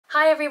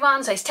Hi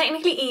everyone, so it's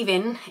technically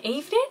evening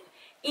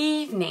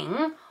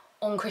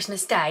on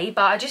Christmas Day,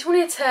 but I just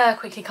wanted to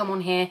quickly come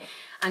on here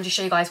and just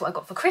show you guys what I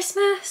got for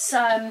Christmas,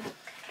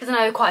 because I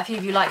know quite a few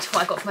of you liked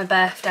what I got for my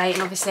birthday,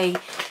 and obviously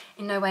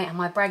in no way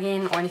am I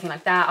bragging or anything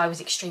like that. I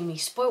was extremely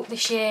spoilt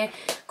this year.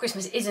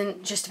 Christmas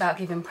isn't just about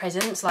giving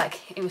presents.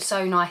 Like, it was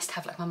so nice to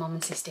have like my mum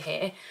and sister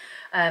here.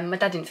 My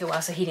dad didn't feel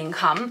well, so he didn't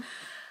come.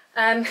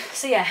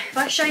 So yeah, if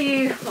I show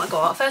you what I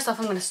got, first off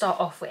I'm going to start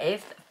off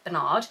with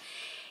Bernard.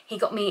 He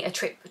got me a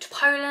trip to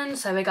Poland,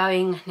 so we're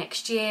going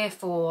next year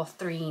for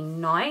 3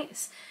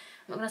 nights.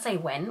 I'm not going to say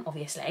when,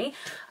 obviously.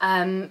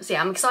 So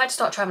yeah, I'm excited to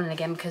start travelling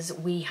again because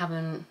we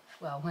haven't,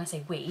 well, when I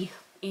say we,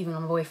 even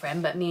my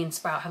boyfriend, but me and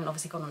Sprout haven't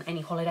obviously gone on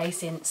any holiday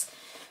since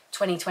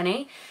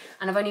 2020.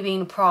 And I've only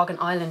been to Prague and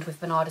Ireland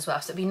with Bernard as well,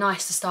 so it'd be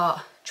nice to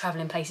start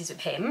travelling places with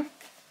him.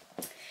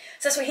 So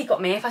that's what he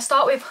got me. If I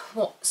start with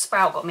what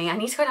Sprout got me, I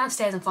need to go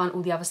downstairs and find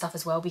all the other stuff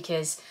as well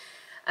because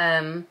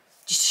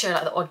just to show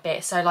like the odd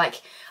bit. So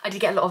like I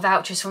did get a lot of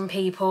vouchers from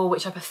people,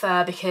 which I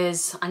prefer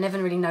because I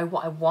never really know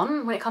what I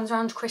want when it comes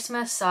around to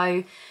Christmas. So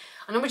I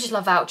normally just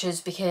love vouchers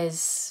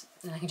because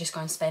then I can just go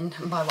and spend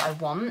and buy what I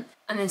want.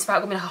 And then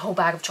Sprout got me like a whole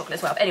bag of chocolate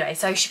as well. But anyway,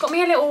 so she got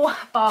me a little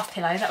bath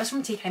pillow. That was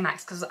from TK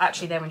Maxx because I was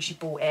actually there when she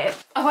bought it.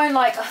 I won't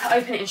like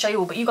open it and show you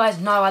all, but you guys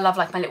know I love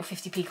like my little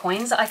 50p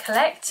coins that I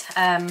collect.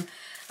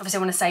 Obviously I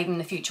want to save them in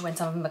the future when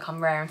some of them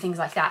become rare and things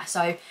like that.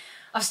 So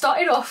I've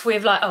started off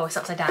with like, oh, it's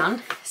upside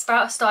down.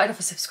 Sprout started off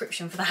a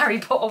subscription for the Harry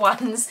Potter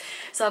ones.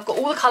 So I've got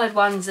all the coloured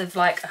ones of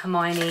like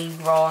Hermione,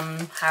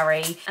 Ron,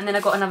 Harry. And then I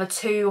got another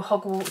 2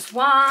 Hogwarts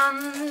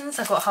ones.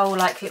 I got a whole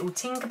like little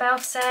Tinkerbell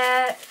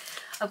set.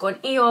 I've got an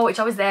Eeyore, which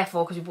I was there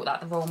for because we bought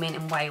that at the Royal Mint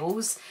in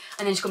Wales.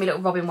 And then she's got me a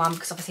little Robin one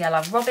because obviously I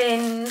love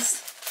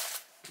Robins.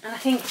 And I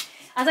think,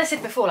 as I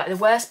said before, like the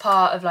worst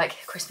part of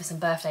like Christmas and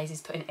birthdays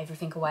is putting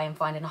everything away and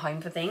finding a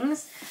home for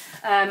things.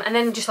 And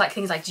then just like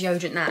things like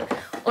deodorant and that.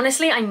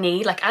 Honestly, I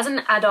need, like as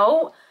an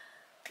adult,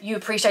 you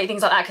appreciate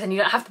things like that because then you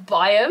don't have to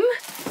buy them.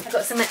 I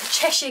got some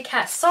Cheshire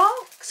Cat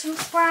socks from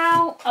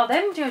Sprout. Oh,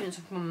 them deodorants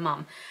are from my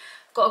mum.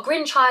 Got a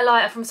Grinch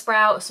highlighter from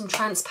Sprout, some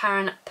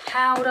transparent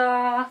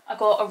powder. I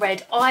got a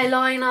red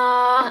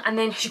eyeliner, and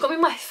then she got me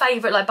my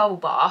favourite like bubble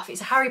bath.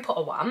 It's a Harry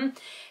Potter one.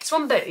 It's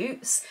from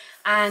Boots,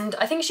 and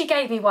I think she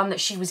gave me one that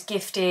she was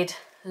gifted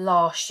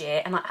last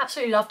year, and I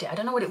absolutely loved it. I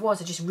don't know what it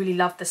was, I just really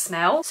loved the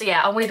smell. So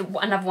yeah, I wanted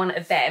another one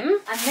of them.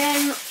 And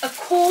then, of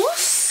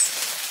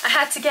course, I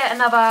had to get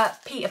another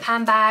Peter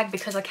Pan bag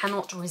because I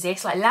cannot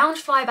resist. Like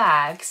Loungefly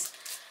bags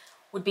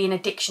would be an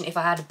addiction. If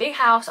I had a big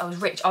house, I was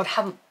rich, I would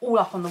have them all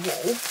up on the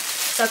wall.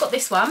 So I got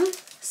this one,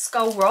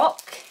 Skull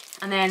Rock,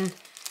 and then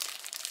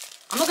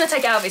I'm not going to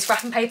take it out of its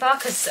wrapping paper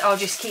because I'll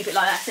just keep it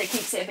like that so it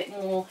keeps it a bit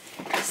more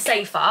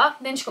safer.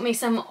 Then she got me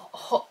some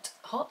hot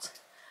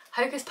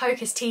Hocus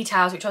Pocus tea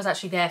towels, which I was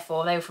actually there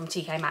for. They were from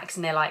TK Maxx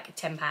and they're like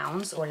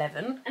 £10 or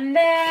 11. And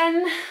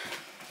then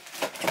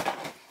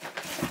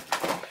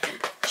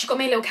she got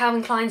me a little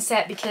Calvin Klein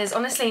set because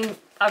honestly,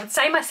 I would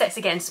say my sets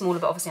are getting smaller,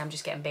 but obviously I'm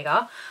just getting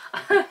bigger.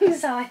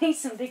 So I need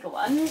some bigger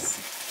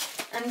ones.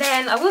 And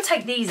then I will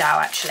take these out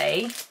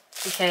actually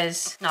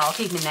because, no, I'll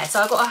keep them in there.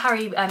 So I got a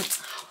Harry, oh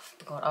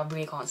God, I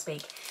really can't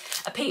speak.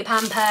 A Peter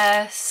Pan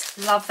purse,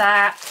 love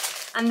that.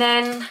 And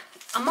then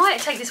I might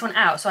take this one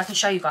out so I can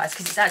show you guys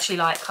because it's actually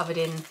like covered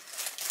in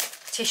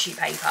tissue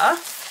paper.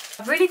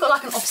 I've really got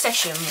like an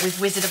obsession with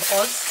Wizard of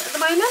Oz at the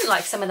moment,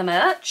 like some of the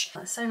merch.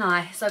 That's so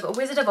nice. So I've got a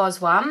Wizard of Oz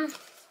one,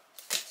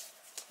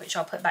 which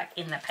I'll put back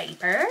in the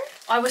paper.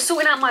 I was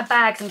sorting out my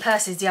bags and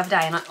purses the other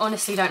day and I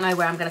honestly don't know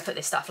where I'm going to put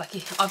this stuff. Like,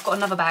 I've got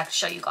another bag to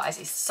show you guys.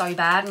 It's so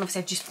bad. And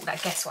obviously I've just bought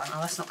that Guess one.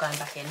 Oh, that's not going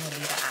back in. We'll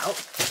leave that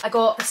out. I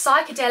got the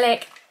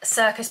Psychedelic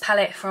Circus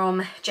palette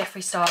from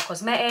Jeffree Star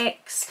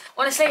Cosmetics.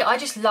 Honestly, I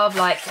just love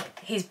like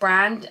his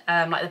brand,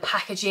 like the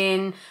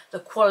packaging, the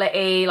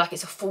quality, like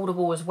it's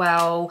affordable as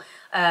well.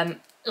 Like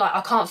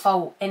I can't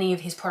fault any of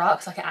his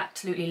products. Like I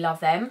absolutely love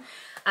them.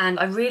 And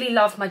I really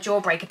loved my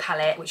Jawbreaker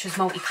palette, which was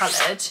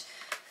multicoloured.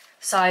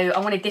 So I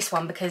wanted this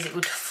one because it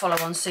would follow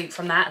on suit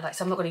from that. Like,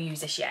 so I'm not going to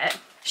use this yet.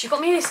 She got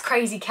me this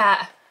crazy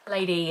cat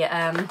lady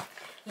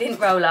lint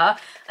roller.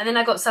 And then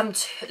I got some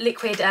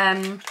liquid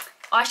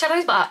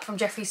eyeshadows, but from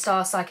Jeffree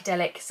Star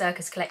Psychedelic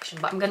Circus collection.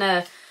 But I'm going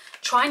to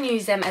try and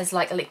use them as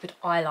like a liquid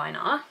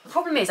eyeliner. The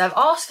problem is I've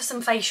asked for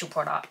some facial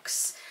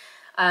products.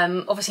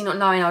 Obviously not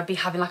knowing I would be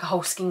having like a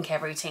whole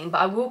skincare routine. But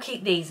I will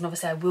keep these and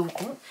obviously I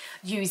will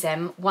use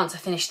them once I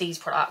finish these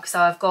products. So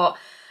I've got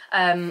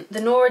the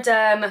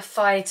Norderm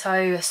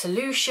Phyto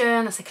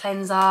Solution, that's a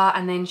cleanser,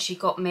 and then she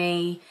got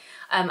me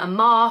a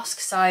mask,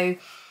 so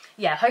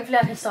yeah, hopefully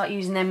I can start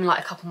using them in like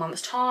a couple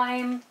months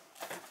time.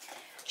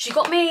 She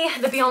got me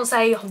the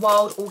Beyonce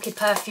Wild Orchid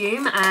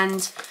perfume,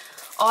 and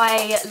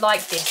I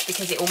like this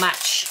because it will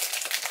match,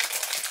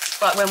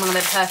 like when one of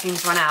the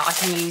perfumes run out I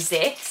can use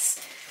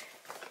this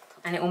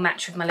and it will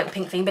match with my little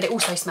pink thing, but it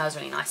also smells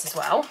really nice as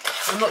well.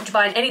 I'm not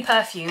buying any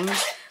perfumes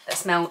that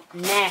smell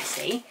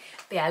nasty,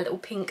 but yeah, a little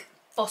pink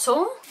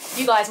bottle.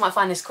 You guys might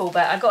find this cool,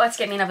 but I got her to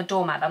get me another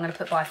doormat that I'm going to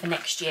put by for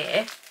next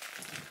year.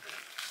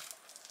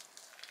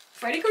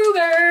 Freddy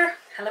Krueger!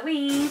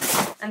 Halloween.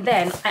 And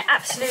then I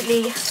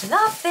absolutely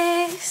love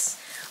this.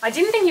 I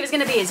didn't think it was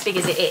going to be as big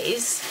as it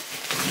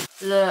is.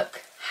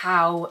 Look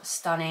how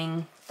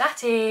stunning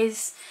that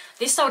is.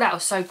 This sold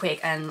out so quick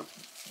and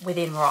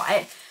within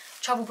right.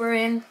 Trouble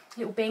Brewing,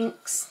 little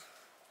binks.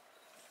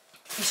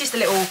 It's just a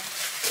little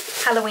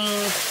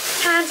Halloween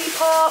candy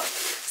pot.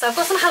 So I've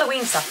got some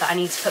Halloween stuff that I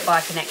need to put by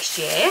for next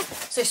year.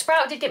 So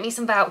Sprout did get me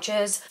some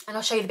vouchers, and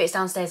I'll show you the bits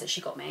downstairs that she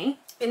got me.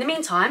 In the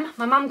meantime,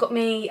 my mum got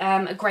me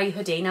a grey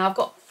hoodie. Now I've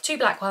got 2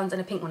 black ones and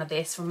a pink one of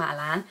this from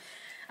Matalan.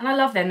 And I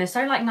love them. They're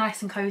so like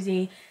nice and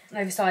cozy and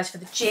oversized for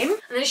the gym.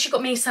 And then she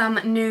got me some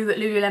new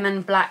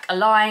Lululemon black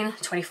Align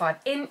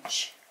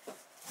 25-inch.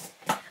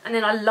 And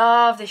then I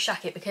love this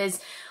jacket because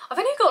I've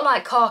only got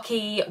like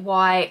khaki,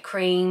 white,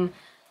 cream,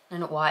 no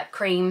not white,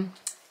 cream,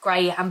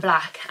 grey and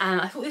black. And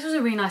I thought this was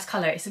a really nice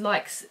colour. It's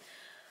like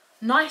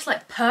nice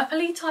like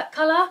purpley type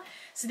colour.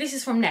 So this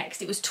is from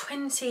Next. It was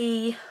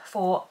 £24.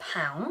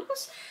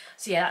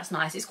 So yeah, that's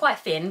nice. It's quite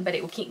thin, but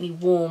it will keep me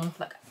warm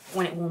like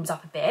when it warms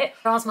up a bit.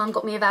 Ra's mum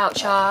got me a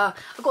voucher.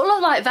 I've got a lot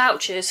of like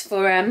vouchers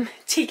for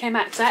TK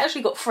Maxx. I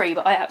actually got 3,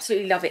 but I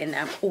absolutely love it in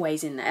there. I'm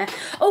always in there.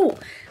 Oh,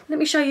 let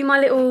me show you my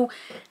little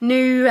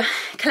new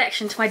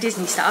collection to my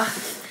Disney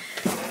stuff.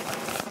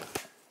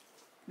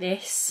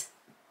 This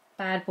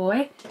bad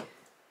boy.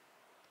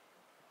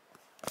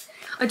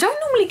 I don't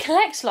normally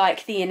collect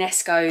like the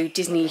UNESCO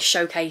Disney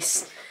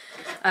Showcase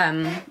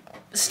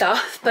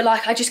stuff, but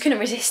like I just couldn't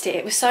resist it.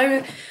 It was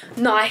so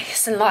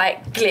nice and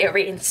like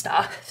glittery and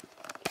stuff.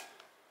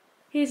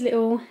 Here's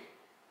little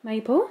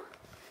Maple.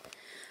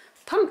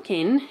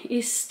 Pumpkin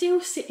is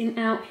still sitting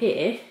out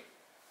here.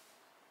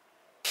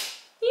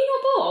 Are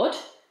you not bored?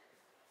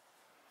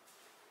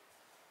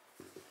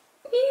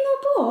 Are you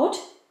not bored?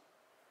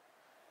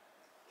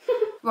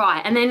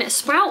 Right, and then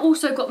Sprout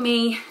also got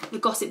me the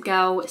Gossip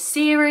Girl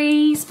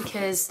series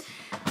because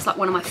it's like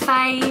one of my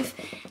fave.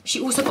 She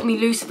also got me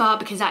Lucifer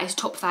because that is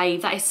top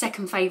fave. That is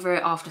second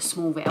favourite after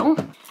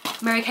Smallville.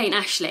 Mary-Kate and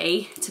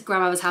Ashley, to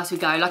Grandmother's House We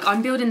Go. Like,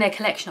 I'm building their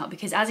collection up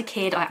because as a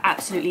kid, I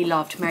absolutely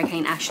loved Mary-Kate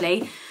and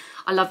Ashley.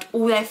 I loved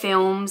all their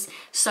films,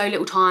 So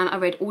Little Time. I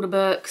read all the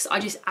books. I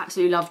just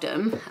absolutely loved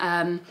them.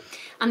 And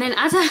then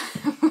as a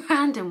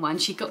random one,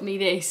 she got me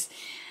this.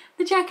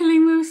 The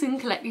Jacqueline Wilson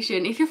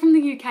collection. If you're from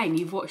the UK and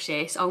you've watched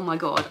this, oh my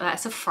God,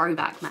 that's a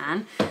throwback,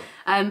 man.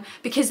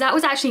 Because that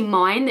was actually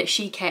mine that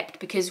she kept,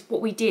 because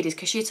what we did is,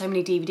 because she had so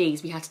many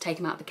DVDs, we had to take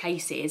them out of the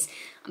cases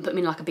and put them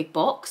in like a big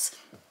box.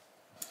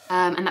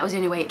 And that was the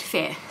only way it'd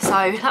fit. So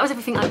that was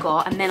everything I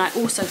got. And then I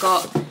also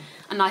got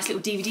a nice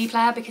little DVD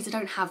player because I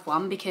don't have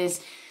one, because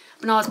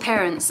Bernard's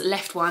parents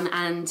left one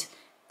and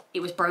it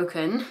was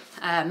broken,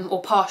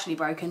 or partially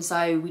broken.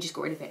 So we just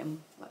got rid of it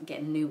and like,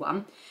 getting a new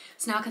one.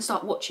 So now I can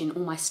start watching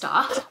all my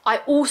stuff. I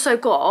also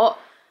got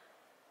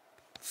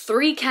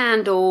 3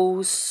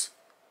 candles,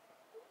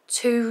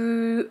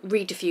 2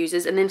 reed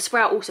diffusers, and then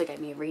Sprout also gave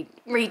me a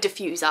reed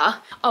diffuser.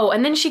 Oh,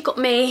 and then she got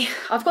me,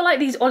 I've got like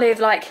these olive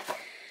like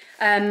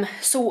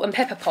salt and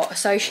pepper pots.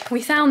 So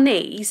we found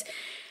these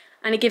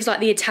and it gives like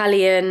the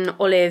Italian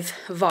olive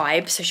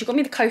vibe. So she got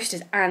me the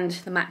coasters and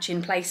the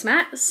matching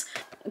placemats.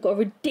 I got a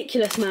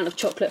ridiculous amount of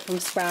chocolate from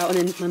Sprout, and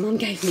then my mum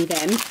gave me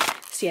them.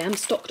 So yeah, I'm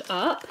stocked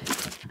up.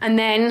 And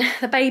then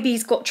the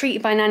babies got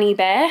treated by Nanny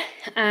Bear,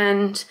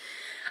 and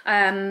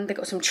they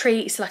got some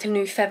treats, like a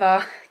new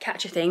feather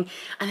catcher thing.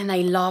 And then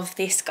they love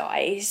this,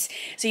 guys.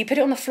 So you put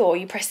it on the floor,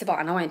 you press the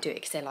button. I won't do it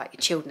because they're like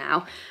chilled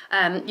now.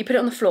 You put it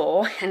on the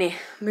floor and it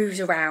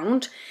moves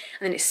around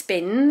and then it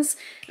spins.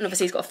 And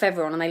obviously it's got a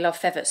feather on and they love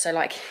feathers. So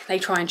like they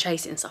try and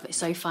chase it and stuff. It's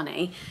so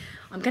funny.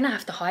 I'm gonna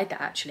have to hide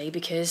that actually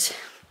because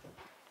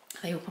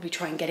they will probably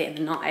try and get it in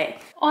the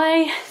night.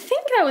 I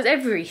think that was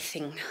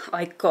everything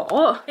I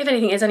got. If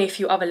anything, there's only a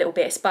few other little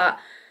bits, but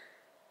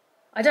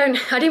I didn't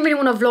really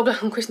want to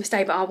vlog on Christmas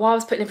Day, but while I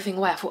was putting everything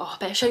away, I thought, oh, I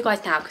better show you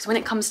guys now, because when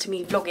it comes to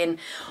me vlogging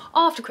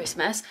after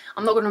Christmas,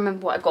 I'm not going to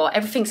remember what I got.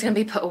 Everything's going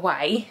to be put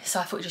away, so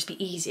I thought it'd just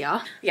be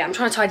easier. Yeah, I'm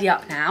trying to tidy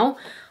up now.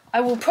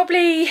 I will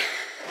probably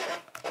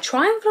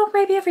try and vlog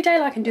maybe every day,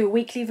 like, and do a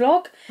weekly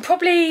vlog.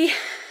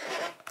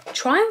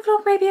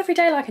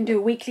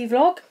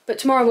 But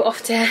tomorrow we're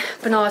off to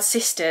Bernard's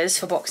sister's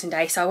for Boxing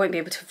Day, so I won't be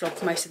able to vlog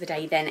for most of the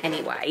day then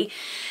anyway.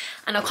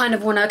 And I kind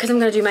of want to, because I'm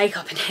going to do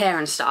makeup and hair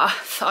and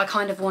stuff, I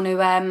kind of want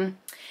to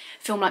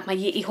film like my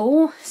Yeti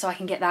haul so I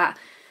can get that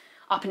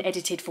up and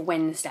edited for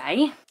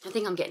Wednesday. I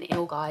think I'm getting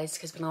ill, guys,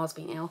 because Bernard's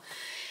been ill.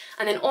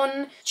 And then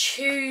on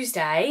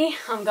Tuesday,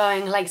 I'm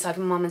going lakeside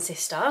with mum and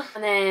sister.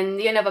 And then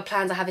the only other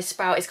plans I have is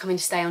Sprout is coming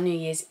to stay on New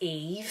Year's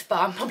Eve.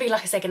 But I'm probably,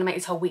 like I said, going to make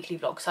this whole weekly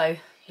vlog, so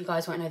you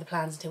guys won't know the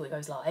plans until it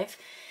goes live.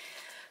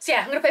 So yeah,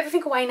 I'm going to put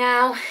everything away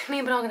now. Me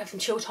and Bernard are going to have some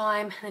chill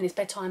time, and then it's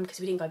bedtime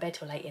because we didn't go to bed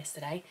till late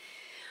yesterday.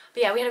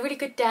 But yeah, we had a really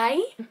good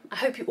day. I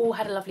hope you all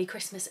had a lovely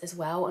Christmas as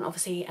well, and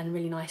obviously a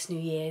really nice New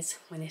Year's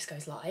when this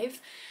goes live.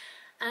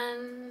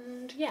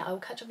 And yeah, I will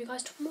catch up with you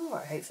guys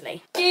tomorrow,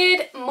 hopefully.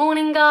 Good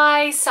morning,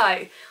 guys. So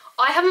I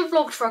haven't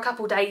vlogged for a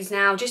couple days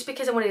now, just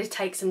because I wanted to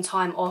take some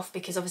time off,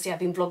 because obviously I've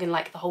been vlogging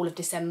like the whole of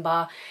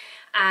December,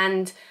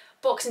 and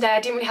Boxing Day, I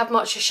didn't really have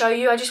much to show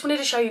you. I just wanted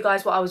to show you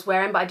guys what I was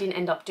wearing, but I didn't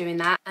end up doing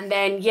that. And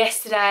then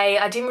yesterday,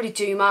 I didn't really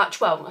do much.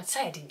 Well, I'd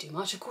say I didn't do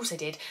much. Of course I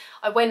did.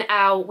 I went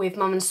out with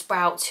Mum and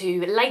Sprout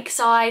to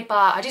Lakeside,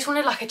 but I just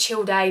wanted like a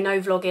chill day, no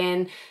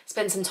vlogging,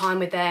 spend some time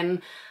with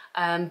them.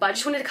 But I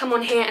just wanted to come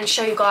on here and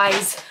show you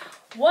guys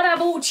what I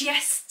bought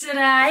yesterday.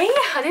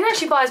 I didn't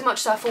actually buy as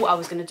much as I thought I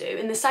was going to do.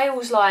 And the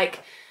sales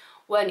like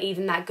weren't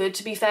even that good,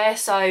 to be fair.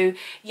 So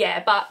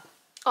yeah, but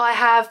I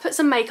have put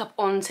some makeup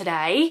on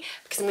today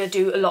because I'm going to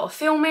do a lot of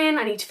filming.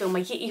 I need to film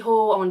my Yitty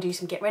haul. I want to do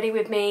some get ready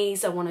with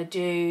me's. I want to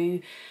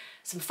do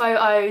some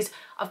photos.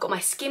 I've got my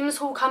Skims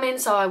haul coming,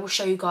 so I will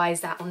show you guys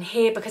that on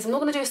here because I'm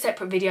not going to do a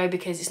separate video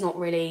because it's not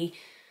really...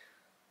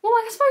 Well,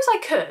 I suppose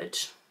I could.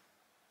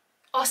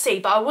 I'll see,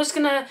 but I was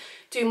going to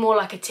do more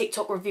like a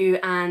TikTok review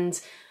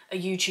and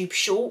a YouTube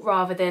short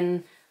rather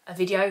than a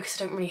video because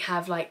I don't really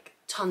have like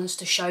tons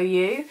to show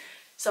you.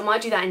 So I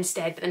might do that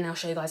instead, but then I'll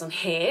show you guys on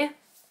here.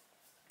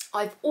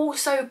 I've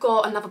also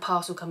got another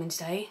parcel coming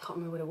today. Can't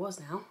remember what it was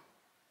now.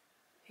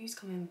 Who's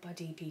coming by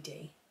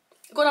DPD?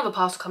 I've got another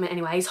parcel coming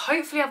anyways.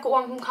 Hopefully I've got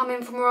one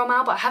coming from Royal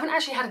Mail, but I haven't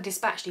actually had a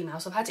dispatched email,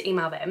 so I've had to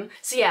email them.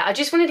 So yeah, I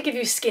just wanted to give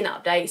you a skin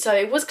update. So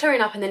it was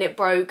clearing up and then it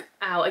broke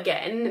out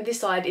again. This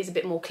side is a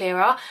bit more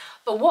clearer.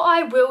 But what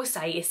I will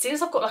say is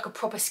since I've got like a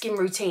proper skin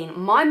routine,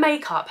 my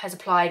makeup has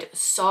applied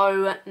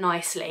so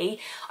nicely.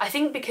 I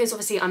think because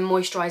obviously I'm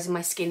moisturising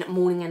my skin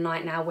morning and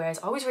night now, whereas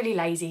I was really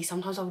lazy.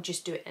 Sometimes I would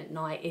just do it at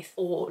night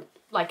or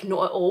like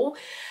not at all.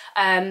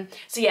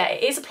 So yeah,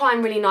 it is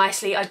applying really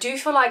nicely. I do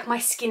feel like my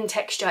skin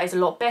texture is a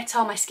lot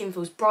better. My skin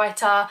feels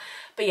brighter.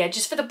 But yeah,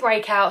 just for the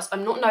breakouts,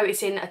 I'm not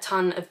noticing a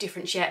ton of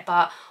difference yet,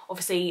 but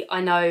obviously I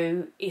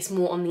know it's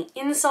more on the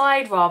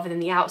inside rather than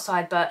the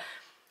outside, but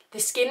the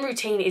skin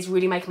routine is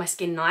really making my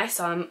skin nice,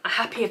 so I'm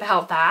happy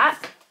about that.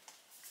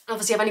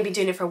 Obviously, I've only been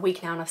doing it for a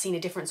week now and I've seen a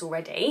difference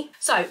already.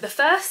 So the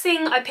first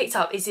thing I picked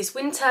up is this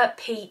Winter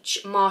Peach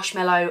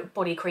Marshmallow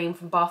Body Cream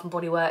from Bath &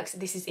 Body Works.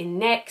 This is in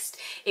Next.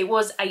 It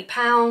was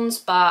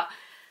 £8, but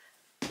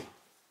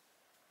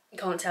I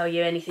can't tell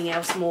you anything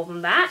else more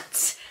than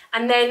that.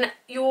 And then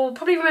you'll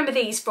probably remember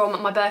these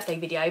from my birthday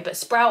video, but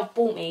Sprout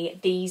bought me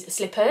these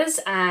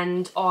slippers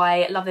and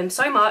I love them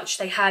so much.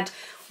 They had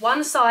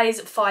one size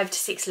 5 to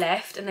 6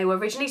 left and they were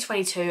originally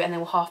 22 and they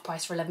were half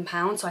price for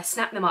 £11. So I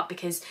snapped them up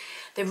because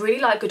they're really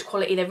like good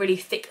quality. They're really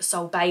thick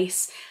sole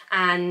base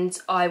and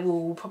I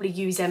will probably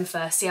use them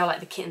first, see how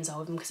like the kittens are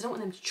with them because I don't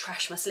want them to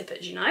trash my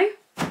slippers, you know?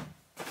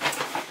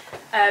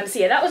 So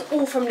yeah, that was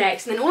all from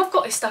Next. And then all I've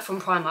got is stuff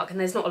from Primark and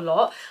there's not a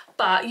lot.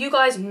 But you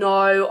guys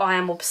know I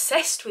am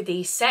obsessed with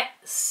these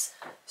sets.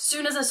 As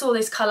soon as I saw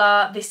this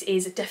colour, this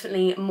is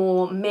definitely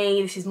more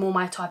me. This is more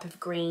my type of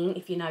green.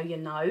 If you know, you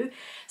know.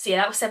 So yeah,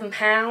 that was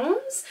 £7.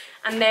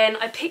 And then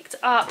I picked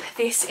up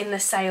this in the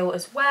sale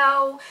as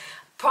well.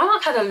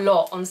 Primark had a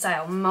lot on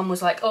sale. My mum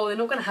was like, oh, they're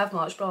not going to have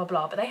much, blah,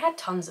 blah. But they had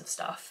tons of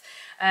stuff.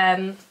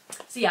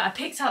 So yeah, I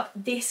picked up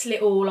this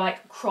little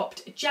like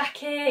cropped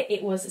jacket.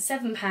 It was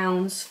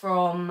 £7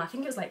 from, I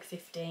think it was like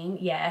 15,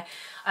 yeah.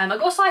 I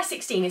got a size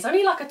 16, it's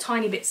only like a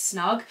tiny bit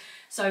snug.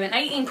 So an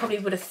 18 probably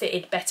would have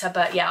fitted better,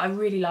 but yeah, I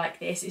really like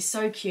this. It's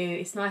so cute,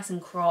 it's nice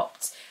and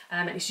cropped,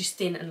 and it's just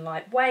thin and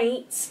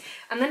lightweight.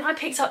 And then I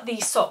picked up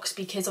these socks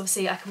because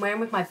obviously I can wear them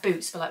with my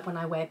boots for like when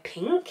I wear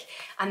pink.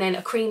 And then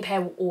a cream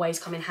pair will always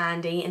come in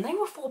handy. And they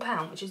were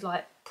 £4, which is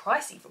like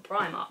pricey for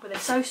Primark, but they're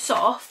so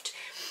soft.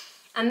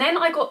 And then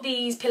I got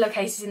these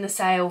pillowcases in the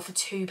sale for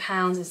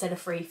 £2 instead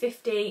of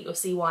 £3.50. You'll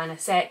see why in a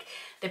sec.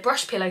 They're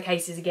brushed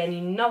pillowcases again, you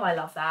know I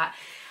love that.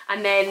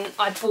 And then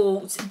I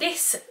bought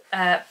this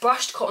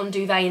brushed cotton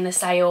duvet in the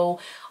sale.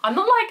 I'm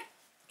not like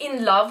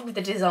in love with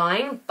the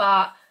design,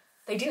 but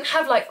they didn't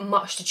have like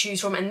much to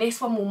choose from. And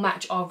this one will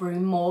match our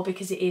room more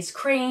because it is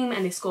cream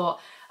and it's got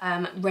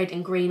red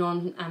and green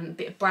on and a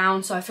bit of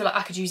brown. So I feel like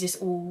I could use this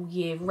all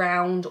year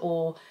round,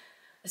 or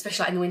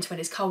especially like in the winter when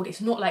it's cold. It's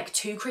not like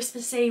too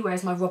Christmassy,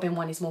 whereas my Robin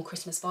one is more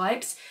Christmas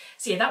vibes.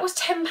 So yeah, that was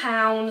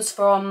 £10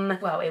 from,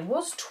 well, it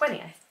was 20,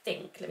 I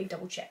think. Let me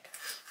double check.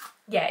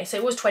 Yeah, so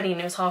it was 20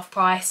 and it was half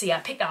price. So yeah,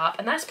 I picked that up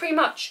and that's pretty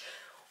much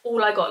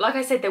all I got. Like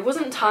I said, there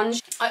wasn't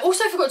tons. I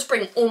also forgot to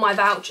bring all my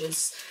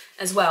vouchers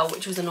as well,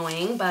 which was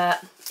annoying,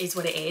 but is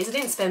what it is. I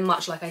didn't spend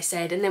much, like I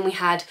said. And then we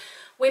had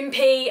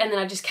Wimpy, and then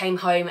I just came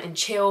home and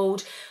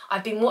chilled.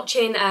 I've been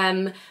watching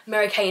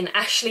Mary-Kate and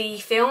Ashley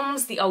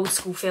films, the old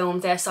school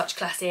films. They're such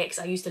classics.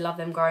 I used to love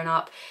them growing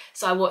up.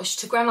 So I watched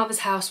To Grandmother's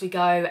House We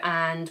Go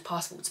and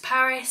Passport to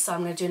Paris. So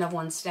I'm going to do another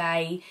one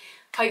today.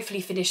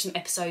 Hopefully finish some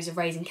episodes of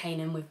Raising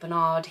Kanan with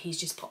Bernard. He's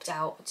just popped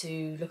out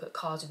to look at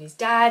cars with his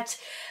dad.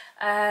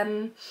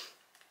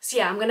 So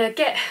yeah, I'm going to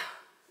get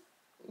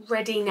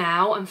ready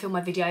now and film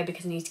my video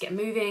because I need to get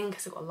moving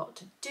because I've got a lot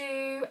to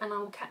do, and I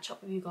will catch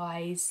up with you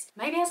guys.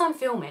 Maybe as I'm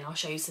filming, I'll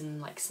show you some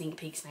like sneak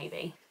peeks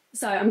maybe.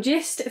 So I'm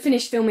just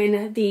finished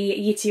filming the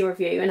Yitty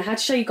review and I had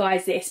to show you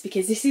guys this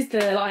because this is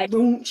the like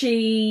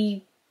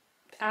raunchy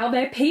out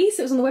there piece.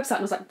 It was on the website and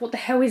I was like, what the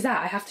hell is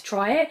that? I have to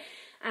try it.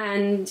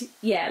 And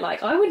yeah,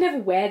 like I would never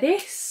wear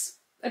this.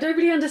 I don't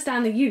really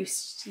understand the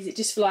use. Is it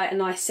just for like a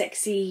nice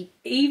sexy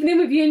evening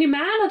with you and your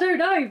man? I don't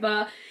know,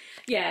 but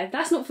yeah,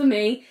 that's not for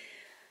me.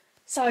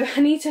 So I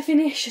need to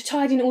finish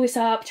tidying all this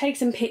up, take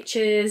some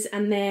pictures,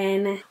 and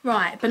then...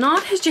 Right,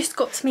 Bernard has just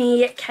got to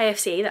me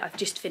KFC that I've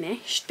just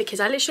finished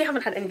because I literally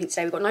haven't had anything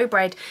today. We've got no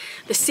bread.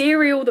 The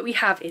cereal that we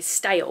have is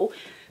stale,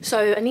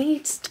 so I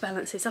need to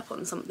balance this up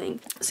on something.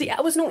 So yeah,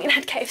 I was naughty and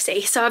had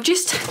KFC. So I've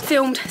just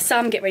filmed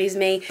some Get Ready With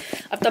Me.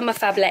 I've done my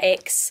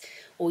Fabletics,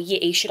 or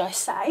Yitty should I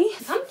say.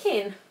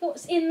 Pumpkin,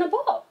 what's in the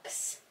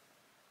box?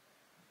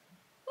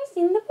 What's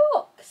in the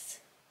box?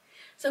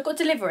 So I've got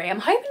delivery. I'm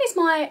hoping it's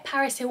my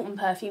Paris Hilton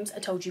perfumes I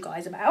told you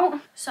guys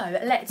about. So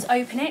let's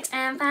open it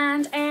and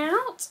find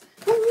out.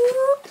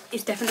 Ooh,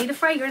 it's definitely the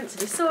fragrance,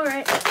 we saw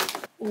it.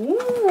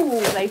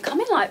 Ooh, they come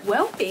in like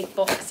well big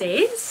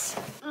boxes.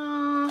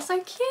 Oh, so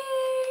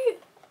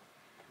cute.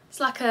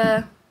 It's like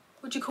a,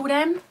 what do you call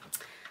them?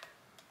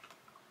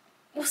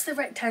 What's the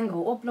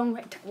rectangle, oblong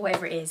rectangle,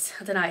 whatever it is.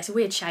 I don't know, it's a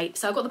weird shape.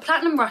 So I've got the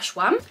Platinum Rush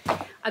one.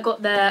 I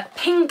got the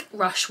Pink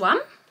Rush one.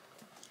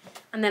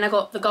 And then I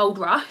got the Gold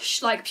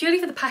Rush, like purely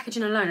for the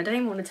packaging alone. I don't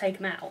even want to take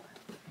them out.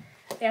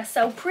 They are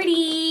so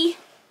pretty.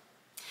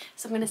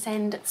 So I'm going to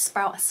send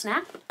Sprout a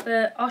snap.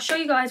 But I'll show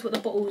you guys what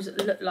the bottles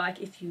look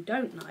like if you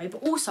don't know.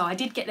 But also I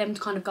did get them to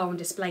kind of go on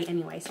display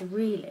anyway. So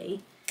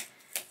really,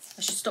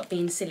 I should stop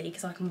being silly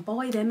because I can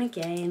buy them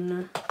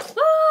again.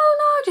 Oh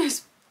no, I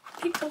just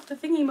picked off the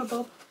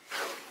thingy-my-bob.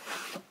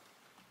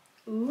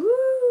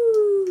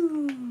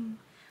 Ooh.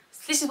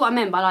 So this is what I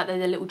meant by like the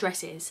little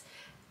dresses.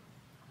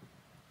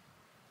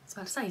 I was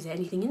about to say, is there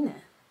anything in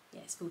there? Yeah,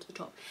 it's filled to the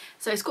top.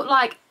 So it's got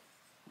like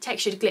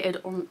textured glitter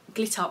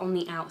on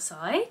the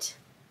outside. It's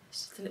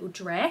just a little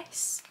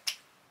dress.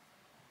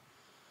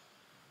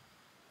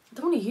 I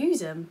don't want to use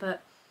them,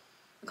 but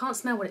I can't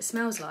smell what it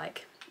smells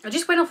like. I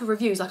just went off of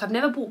reviews. Like, I've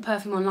never bought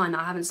perfume online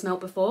that I haven't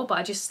smelled before, but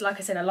I just, like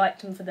I said, I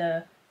liked them for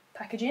the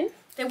packaging.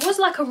 There was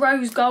like a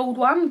rose gold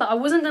one, but I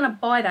wasn't going to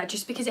buy that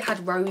just because it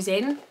had rose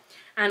in.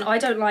 And I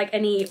don't like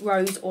any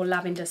rose or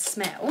lavender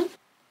smell.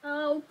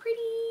 Oh, pretty.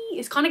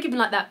 It's kind of giving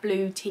like that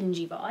blue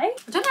tingy vibe.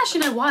 I don't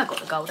actually know why I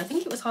got the gold. I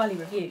think it was highly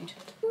reviewed.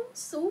 Ooh,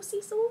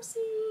 saucy, saucy.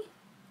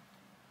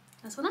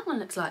 That's what that one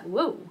looks like.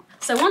 Whoa.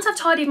 So once I've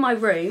tidied my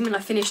room and I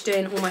finished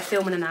doing all my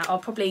filming and that, I'll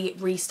probably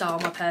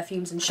restyle my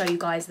perfumes and show you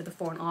guys the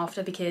before and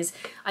after, because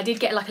I did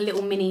get like a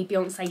little mini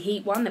Beyonce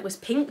Heat one that was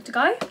pink to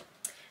go. So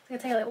I'm going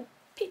to take a little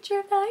picture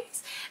of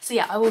those. So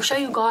yeah, I will show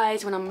you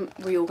guys when I'm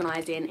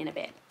reorganising in a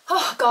bit.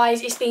 Oh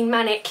guys, it's been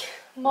manic.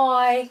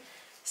 My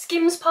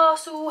Skims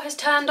parcel has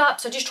turned up,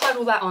 so I just tried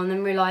all that on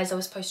and realised I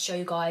was supposed to show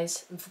you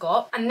guys and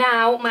forgot. And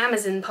now my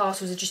Amazon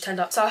parcels have just turned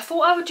up, so I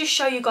thought I would just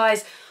show you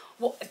guys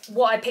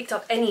what I picked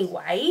up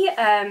anyway,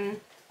 and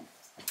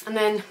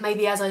then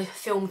maybe as I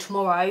film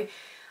tomorrow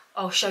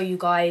I'll show you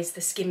guys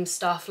the Skims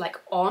stuff like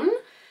on,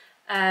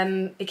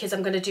 because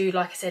I'm going to do,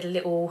 like I said, a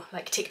little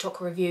like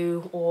TikTok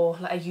review or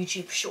like a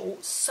YouTube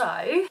short. So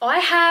I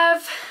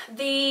have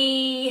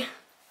the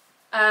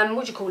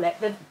what do you call it,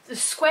 the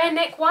square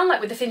neck one,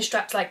 like with the thin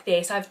straps like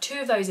this. I have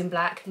two of those in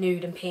black,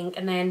 nude and pink,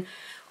 and then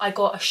I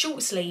got a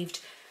short sleeved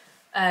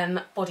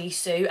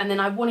bodysuit, and then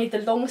I wanted the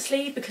long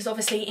sleeve because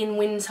obviously in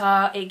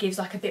winter it gives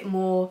like a bit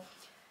more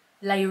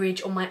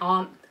layerage on my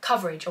arm,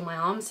 coverage on my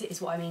arms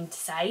is what I mean to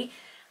say,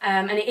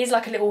 and it is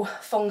like a little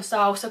thong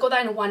style. So I got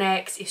that in a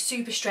 1X. It's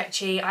super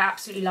stretchy. I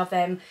absolutely love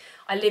them.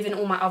 I live in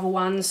all my other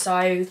ones,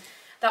 so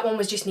that one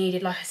was just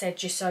needed, like I said,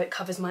 just so it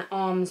covers my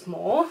arms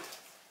more.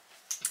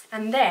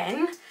 And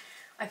then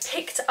I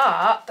picked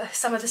up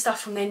some of the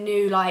stuff from their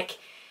new like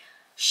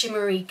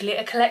shimmery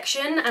glitter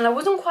collection, and I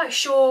wasn't quite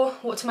sure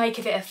what to make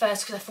of it at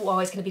first because I thought, oh,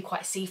 it's going to be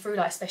quite see-through,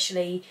 like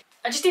especially,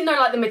 I just didn't know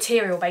like the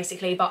material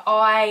basically, but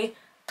I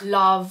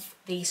love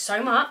these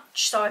so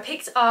much. So I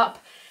picked up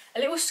a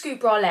little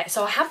scoop bralette.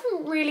 So I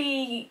haven't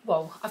really,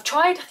 well, I've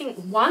tried I think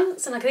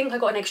once, and I think I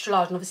got an extra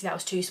large, and obviously that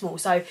was too small.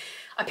 So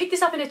I picked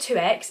this up in a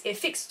 2X. It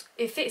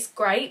fits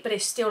great, but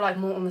it's still like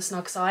more on the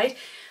snug side.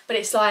 But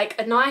it's like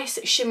a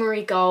nice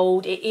shimmery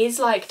gold. It is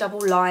like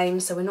double lime,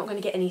 so we're not going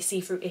to get any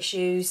see-through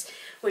issues,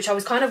 which I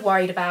was kind of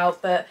worried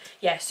about. But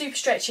yeah, super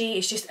stretchy.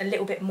 It's just a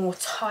little bit more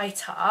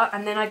tighter.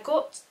 And then I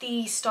got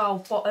the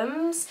style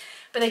bottoms,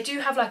 but they do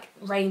have like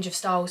a range of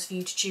styles for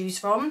you to choose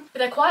from. But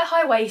they're quite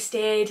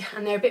high-waisted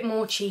and they're a bit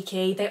more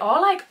cheeky. They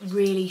are like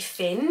really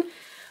thin,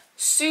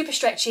 super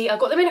stretchy. I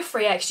got them in a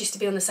 3X just to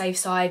be on the safe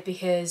side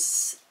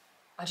because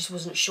I just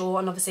wasn't sure,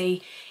 and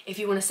obviously if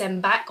you want to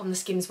send back on the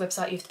Skims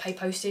website you have to pay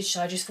postage,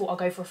 so I just thought I'll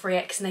go for a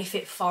 3X, and they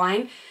fit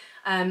fine.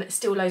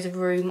 Still loads of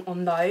room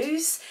on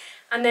those.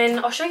 And then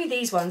I'll show you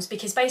these ones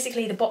because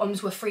basically the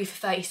bottoms were free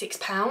for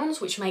 £36,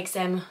 which makes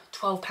them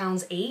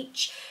 £12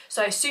 each.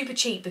 So it's super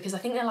cheap because I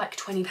think they're like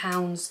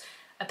 £20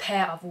 a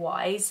pair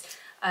otherwise.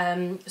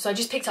 So I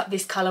just picked up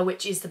this colour,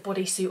 which is the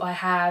bodysuit I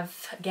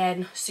have.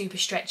 Again, super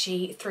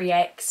stretchy,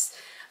 3X.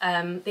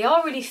 They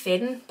are really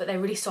thin, but they're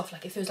really soft,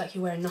 like it feels like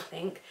you're wearing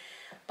nothing.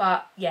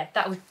 But yeah,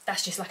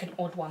 that's just like an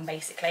odd one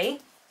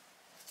basically.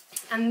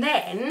 And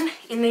then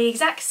in the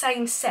exact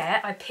same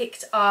set I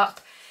picked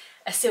up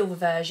a silver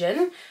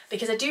version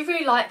because I do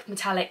really like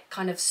metallic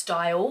kind of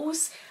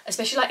styles,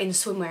 especially like in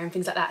swimwear and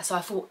things like that. So I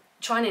thought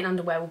trying it in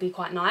underwear will be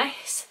quite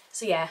nice.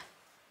 So yeah,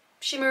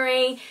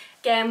 shimmery.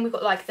 Again, we've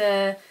got like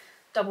the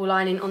double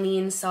lining on the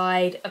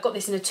inside. I got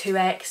this in a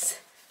 2X,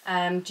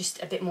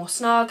 just a bit more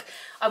snug.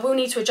 I will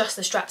need to adjust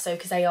the straps though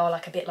because they are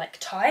like a bit like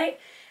tight.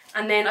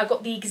 And then I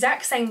got the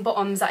exact same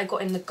bottoms that I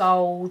got in the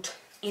gold,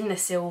 in the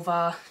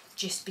silver,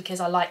 just because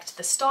I liked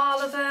the style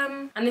of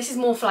them. And this is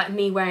more for like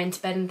me wearing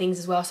to bed and things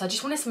as well, so I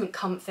just wanted something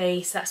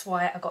comfy, so that's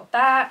why I got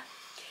that.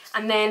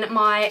 And then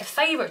my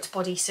favourite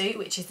bodysuit,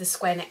 which is the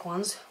square neck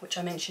ones, which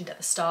I mentioned at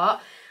the start,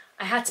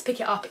 I had to pick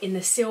it up in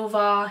the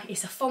silver.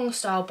 It's a thong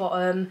style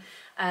bottom,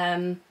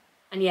 and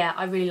yeah,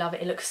 I really love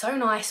it. It looks so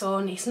nice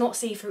on. It's not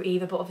see-through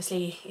either, but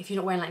obviously if you're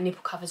not wearing like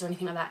nipple covers or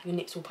anything like that, your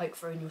nips will poke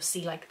through and you'll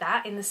see like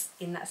that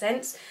in that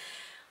sense.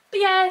 But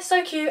yeah,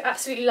 so cute,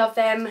 absolutely love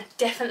them.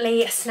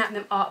 Definitely snap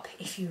them up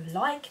if you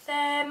like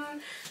them,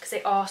 because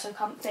they are so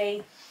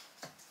comfy.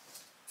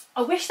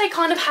 I wish they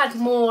kind of had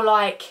more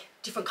like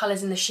different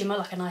colours in the shimmer,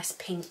 like a nice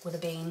pink would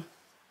have been,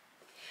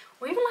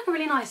 or even like a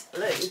really nice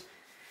blue.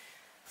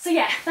 So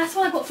yeah, that's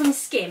what I got from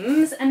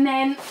Skims. And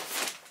then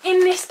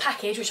in this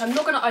package, which I'm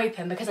not going to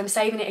open because I'm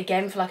saving it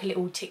again for like a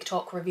little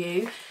TikTok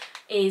review,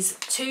 is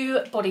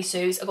 2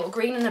 bodysuits. I've got a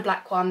green and a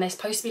black one. They're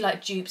supposed to be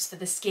like dupes for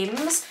the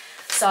Skims.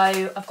 So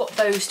I've got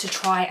those to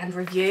try and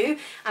review.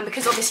 And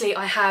because obviously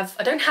I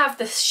don't have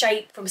the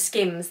shape from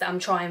Skims that I'm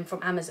trying from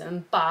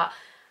Amazon, but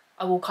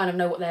I will kind of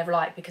know what they're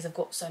like because I've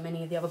got so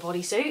many of the other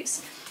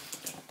bodysuits.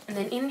 And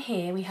then in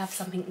here we have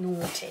something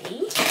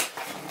naughty.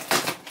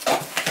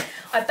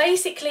 I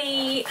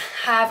basically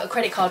have a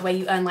credit card where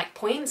you earn like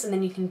points and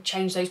then you can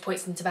change those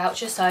points into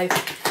vouchers. So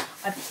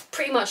I've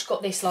pretty much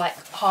got this like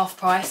half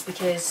price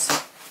because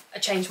I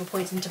changed my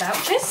points into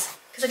vouchers.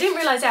 Because I didn't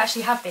realise I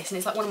actually have this, and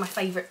it's like one of my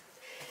favourite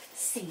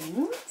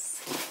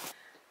things.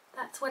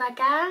 That's what I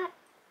got.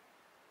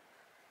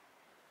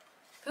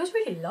 Feels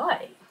really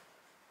light.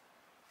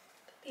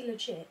 Could be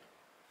legit.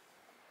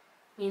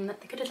 I mean,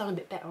 they could have done a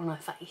bit better on her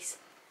face.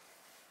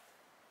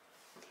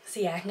 So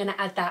yeah, I'm going to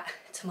add that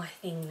to my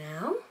thing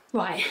now.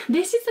 Right,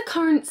 this is the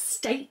current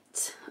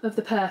state of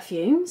the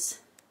perfumes.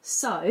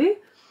 So,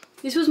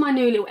 this was my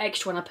new little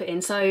extra one I put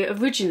in. So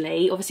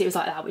originally, obviously it was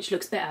like that, which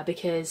looks better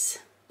because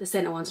the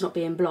centre one's not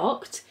being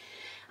blocked.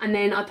 And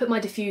then I put my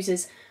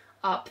diffusers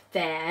up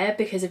there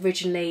because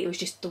originally it was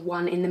just the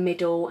one in the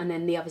middle and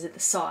then the others at the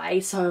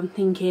side. So I'm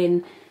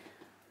thinking,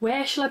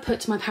 where shall I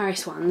put my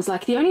Paris ones?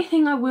 Like, the only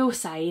thing I will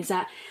say is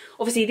that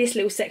obviously this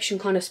little section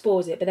kind of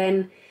spoils it, but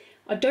then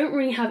I don't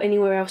really have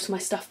anywhere else for my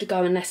stuff to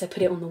go unless I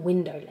put it on the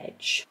window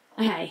ledge.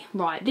 Okay,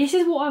 right, this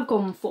is what I've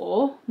gone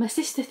for. My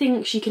sister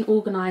thinks she can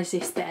organise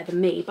this better than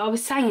me, but I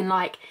was saying,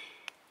 like,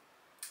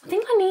 I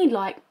think I need,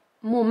 like,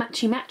 more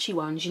matchy-matchy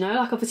ones, you know?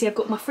 Like, obviously I've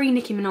got my 3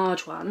 Nicki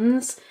Minaj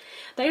ones.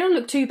 They don't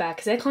look too bad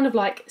because they're kind of,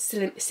 like,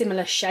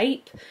 similar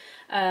shape.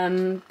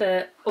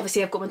 But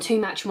obviously I've got my 2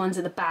 matching ones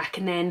at the back,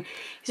 and then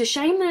it's a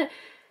shame that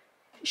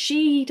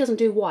she doesn't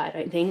do white, I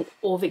don't think,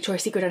 or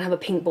Victoria's Secret don't have a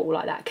pink bottle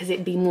like that because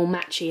it'd be more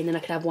matchy and then I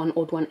could have one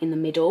odd one in the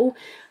middle.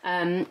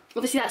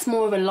 Obviously that's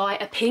more of a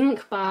lighter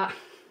pink, but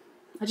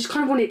I just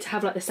kind of wanted it to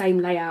have like the same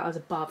layout as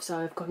above, so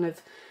I've kind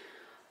of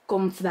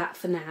gone for that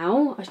for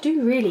now. I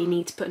do really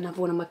need to put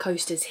another one of my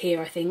coasters here,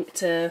 I think,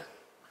 to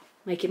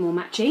make it more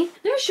matchy. I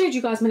never showed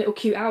you guys my little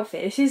cute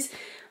outfit. This is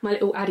my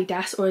little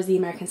Adidas, or as the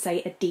Americans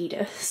say,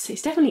 Adidas.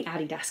 It's definitely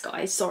Adidas,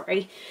 guys,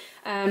 sorry.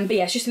 But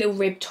yeah, it's just a little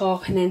rib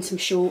top and then some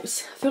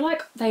shorts. I feel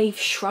like they've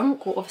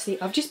shrunk, or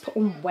obviously I've just put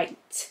on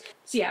weight.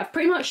 So yeah, I've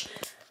pretty much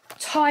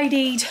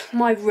tidied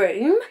my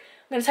room.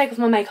 I'm going to take off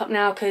my makeup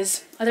now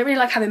because I don't really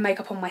like having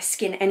makeup on my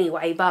skin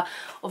anyway, but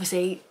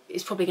obviously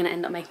it's probably going to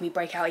end up making me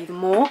break out even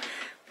more.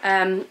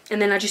 And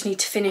then I just need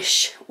to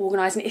finish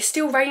organising. It's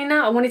still raining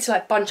now. I wanted to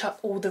like bunch up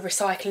all the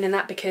recycling and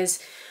that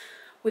because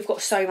we've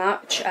got so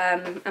much,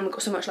 and we've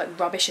got so much like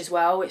rubbish as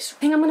well. I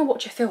think I'm going to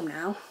watch a film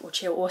now, or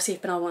chill, or see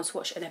if Bernard wants to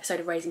watch an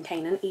episode of Raising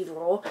Kanan, either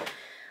or.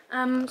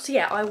 So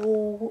yeah, I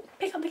will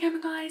pick up the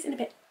camera, guys, in a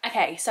bit.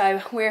 Okay,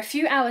 so we're a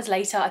few hours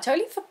later. I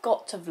totally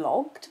forgot to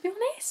vlog, to be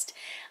honest.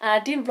 I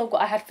didn't vlog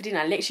what I had for dinner.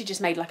 I literally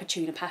just made like a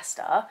tuna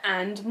pasta.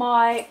 And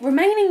my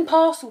remaining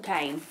parcel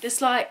came.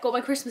 Just like got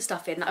my Christmas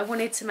stuff in that I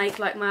wanted to make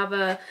like my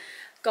other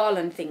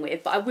garland thing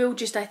with. But I will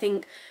just, I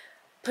think,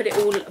 put it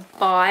all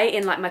by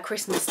in like my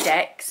Christmas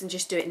decks and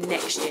just do it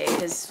next year.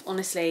 Because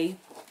honestly,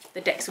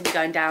 the decks will be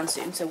going down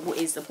soon. So what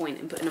is the point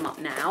in putting them up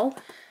now?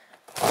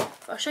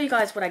 I'll show you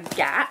guys what I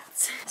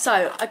got.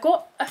 So I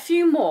got a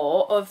few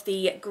more of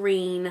the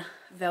green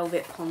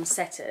velvet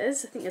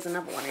poinsettias. I think there's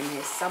another one in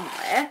here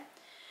somewhere.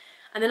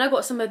 And then I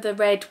got some of the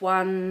red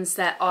ones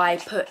that I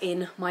put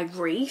in my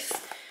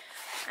wreath.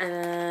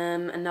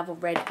 Another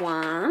red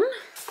one.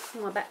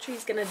 Oh, my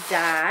battery's gonna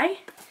die.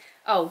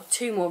 Oh,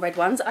 2 more red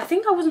ones. I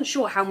think I wasn't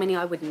sure how many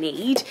I would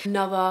need.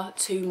 Another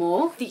 2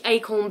 more. The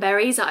acorn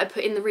berries that I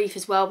put in the wreath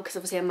as well, because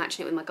obviously I'm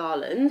matching it with my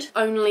garland.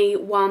 Only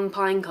 1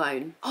 pine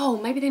cone. Oh,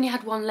 maybe they only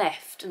had 1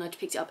 left and I'd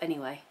picked it up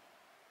anyway,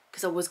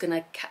 because I was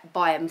gonna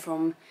buy them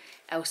from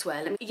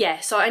elsewhere. Yeah,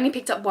 so I only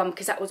picked up 1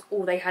 because that was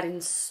all they had in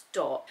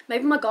stock.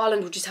 Maybe my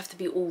garland would just have to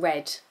be all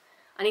red.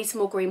 I need some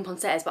more green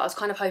poinsettias, but I was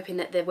kind of hoping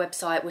that the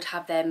website would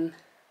have them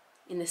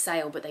in the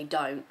sale, but they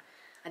don't.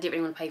 I didn't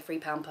really want to pay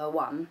 £3 per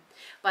one.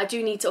 But I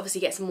do need to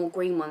obviously get some more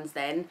green ones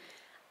then,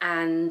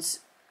 and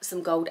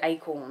some gold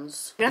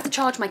acorns. I'm gonna have to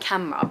charge my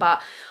camera,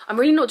 but I'm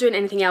really not doing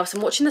anything else.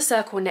 I'm watching The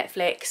Circle on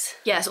Netflix.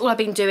 Yeah, that's all I've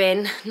been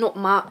doing, not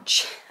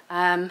much.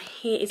 Here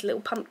is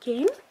little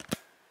pumpkin,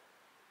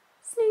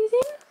 snoozing.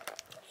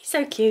 He's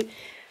so cute.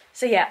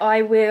 So yeah,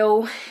 I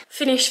will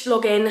finish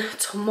vlogging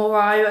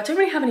tomorrow. I don't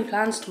really have any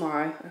plans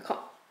tomorrow.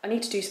 I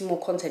need to do some more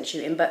content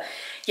shooting, but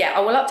yeah, I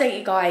will update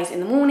you guys in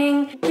the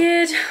morning.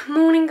 Good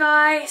morning,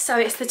 guys. So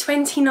it's the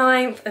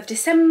 29th of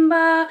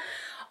December.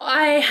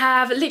 I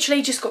have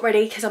literally just got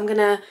ready because I'm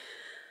gonna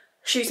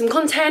shoot some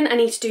content. I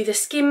need to do the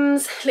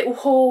Skims little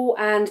haul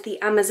and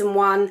the Amazon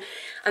one, and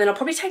then I'll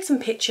probably take some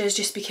pictures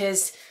just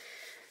because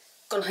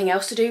I've got nothing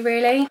else to do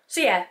really.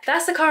 So yeah,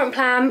 that's the current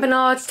plan.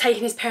 Bernard's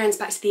taking his parents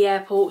back to the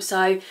airport, so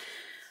I've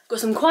got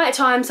some quiet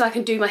time so I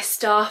can do my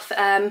stuff.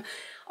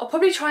 I'll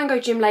probably try and go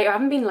gym later. I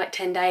haven't been in like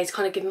 10 days,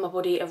 kind of giving my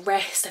body a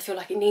rest. I feel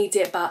like it needs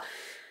it, but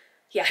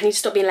yeah, I need to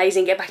stop being lazy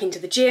and get back into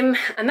the gym.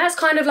 And that's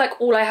kind of like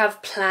all I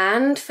have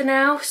planned for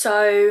now.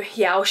 So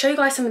yeah, I'll show you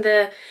guys some of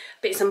the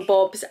bits and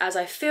bobs as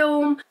I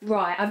film.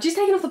 Right, I've just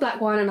taken off the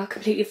black one and I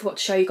completely forgot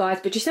to show you guys,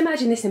 but just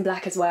imagine this in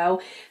black as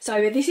well.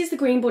 So this is the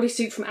green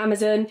bodysuit from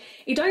Amazon.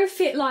 It don't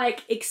fit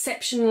like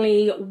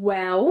exceptionally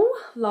well,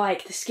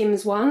 like the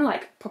Skims one,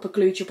 like proper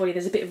glued to your body.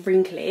 There's a bit of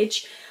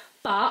wrinklage,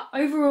 but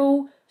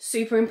overall,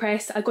 super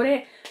impressed. I got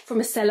it from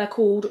a seller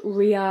called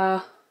Ria,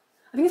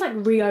 I think it's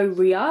like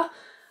Ria,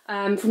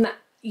 from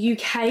the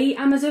UK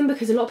Amazon,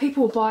 because a lot of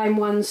people were buying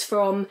ones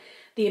from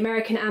the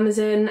American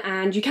Amazon,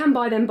 and you can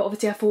buy them, but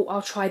obviously I thought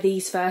I'll try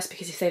these first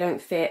because if they don't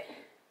fit,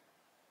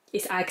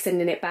 it's ag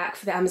sending it back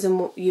for the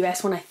Amazon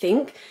US one, I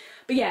think.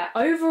 But yeah,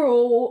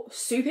 overall,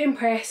 super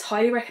impressed,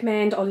 highly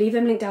recommend. I'll leave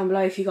them linked down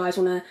below if you guys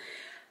want to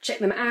check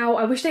them out.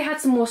 I wish they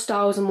had some more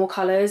styles and more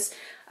colours.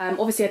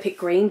 Obviously I picked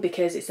green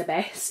because it's the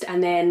best,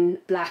 and then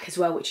black as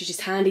well, which is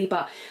just handy,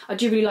 but I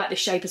do really like the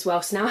shape as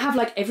well. So now I have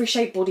like every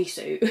shape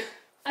bodysuit.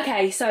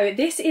 Okay, so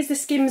this is the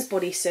Skims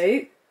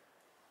bodysuit.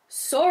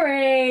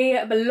 Sorry,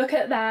 but look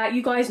at that.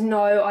 You guys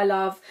know I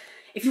love,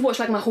 if you watch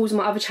like my hauls on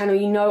my other channel,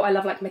 you know I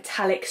love like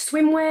metallic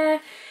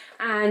swimwear,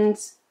 and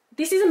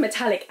this isn't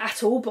metallic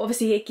at all, but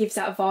obviously it gives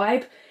that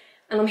vibe,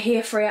 and I'm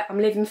here for it. I'm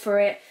living for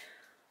it.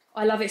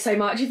 I love it so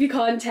much if you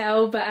can't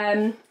tell, but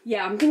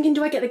yeah, I'm thinking,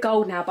 do I get the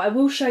gold now? But I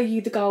will show you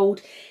the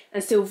gold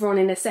and silver on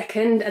in a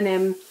second, and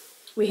then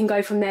we can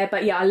go from there.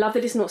 But yeah, I love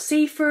that it's not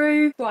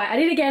see-through. Right, I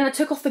did again, I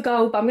took off the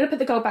gold, but I'm gonna put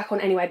the gold back on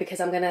anyway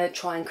because I'm gonna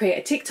try and create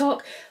a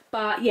TikTok.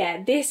 But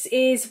yeah, this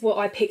is what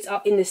I picked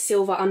up in the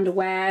silver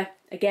underwear.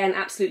 Again,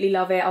 absolutely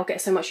love it. I'll get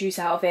so much use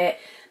out of it.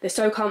 They're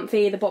so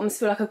comfy, the bottoms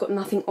feel like I've got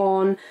nothing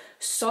on.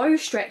 So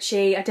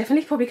stretchy. I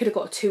definitely probably could have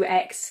got a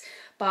 2X.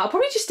 But I'll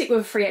probably just stick with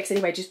a 3X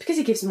anyway, just because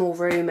it gives more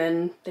room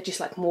and they're just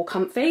like more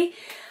comfy.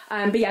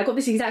 But yeah, I got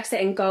this exact set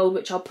in gold,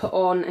 which I'll put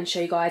on and show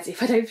you guys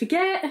if I don't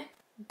forget.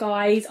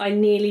 Guys, I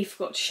nearly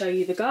forgot to show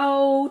you the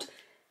gold.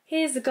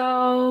 Here's the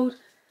gold.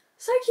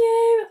 So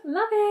cute,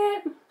 love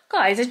it.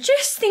 Guys, I'm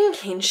just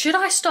thinking, should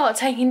I start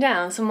taking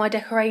down some of my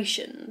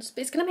decorations?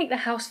 But it's gonna make the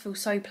house feel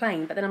so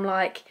plain, but then I'm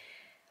like,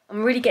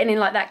 I'm really getting in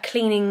like that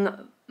cleaning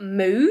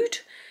mood.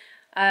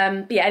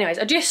 But yeah, anyways,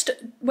 I just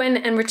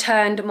went and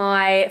returned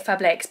my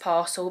Fabletics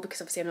parcel because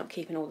obviously I'm not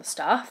keeping all the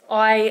stuff.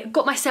 I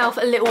got myself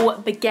a little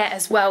baguette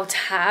as well to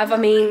have. I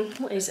mean,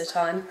 what is the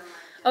time?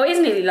 Oh, it is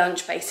nearly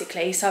lunch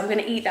basically, so I'm going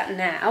to eat that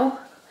now.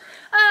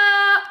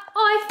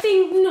 I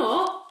think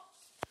not.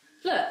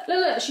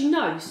 Look, she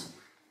knows.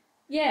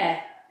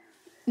 Yeah.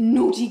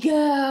 Naughty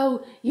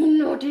girl, you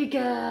naughty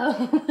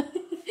girl.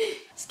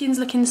 Skin's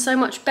looking so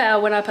much better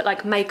when I put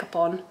like makeup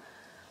on.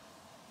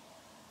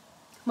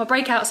 My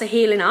breakouts are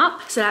healing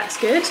up, so that's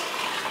good.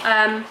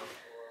 So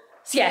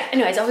yeah,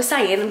 anyways, I was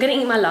saying I'm gonna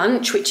eat my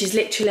lunch, which is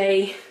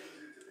literally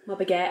my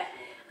baguette,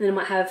 and then I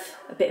might have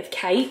a bit of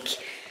cake.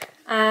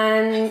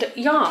 And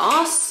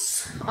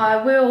yes, I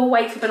will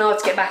wait for Bernard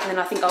to get back, and then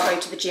I think I'll go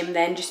to the gym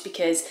then, just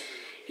because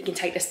he can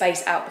take the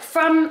space out the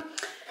front.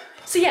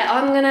 So yeah,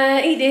 I'm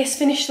gonna eat this,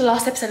 finish the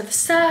last episode of The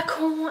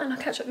Circle, and I'll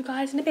catch up with you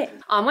guys in a bit.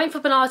 I'm waiting for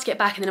Bernard to get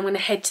back, and then I'm gonna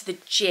head to the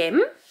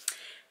gym,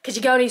 because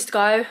your girl needs to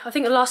go. I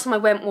think the last time I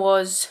went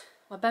was,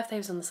 my birthday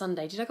was on the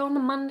Sunday. Did I go on the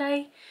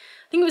Monday?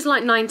 I think it was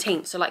like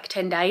 19th, so like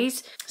 10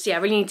 days. So yeah, I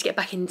really need to get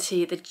back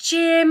into the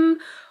gym.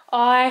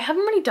 I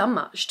haven't really done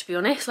much, to be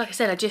honest. Like I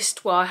said,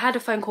 I had a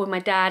phone call with my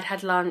dad,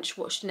 had lunch,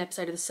 watched an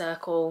episode of The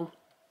Circle,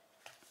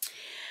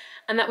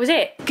 and that was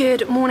it.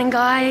 Good morning,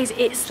 guys.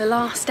 It's the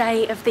last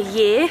day of the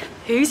year.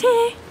 Who's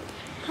here?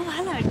 Oh,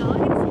 hello,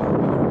 guys.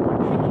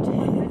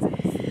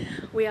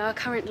 We are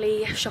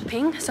currently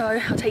shopping, so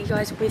I'll take you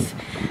guys with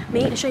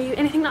me and show you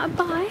anything that I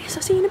buy, so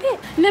I'll see you in a bit.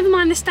 Never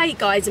mind the state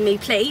guides and me,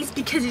 please,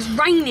 because it's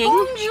raining.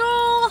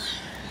 Bonjour.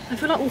 I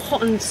feel like all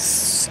hot and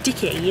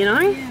sticky, you know?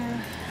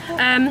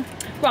 Yeah.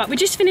 Right, we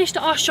just finished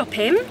our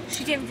shopping.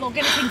 She didn't vlog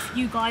anything for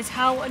you guys.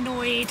 How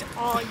annoyed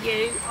are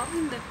you?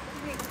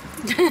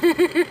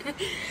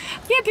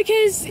 Yeah,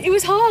 because it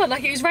was hard,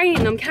 like it was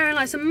raining. I'm carrying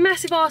like some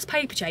massive ass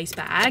paper chase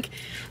bag.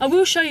 I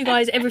will show you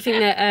guys everything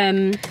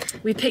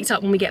that we picked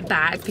up when we get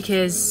back,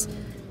 because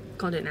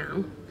Can't do it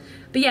now.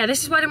 But yeah,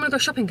 this is why I didn't want to go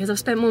shopping, because I've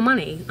spent more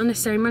money,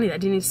 unnecessary money that I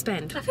didn't need to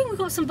spend. I think we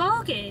got some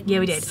bargains. Yeah,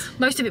 we did.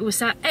 Most of it was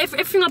sale.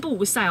 Everything I bought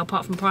was sale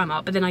apart from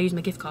Primark, but then I used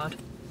my gift card.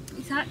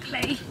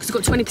 Exactly. Because I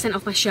got 20%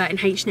 off my shirt in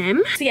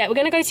H&M. So yeah, we're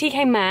going to go to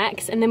TK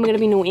Maxx and then we're going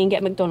to be naughty and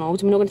get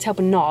McDonald's. We're not going to tell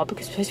Bernard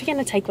because we're supposed to be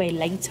getting a takeaway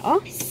later.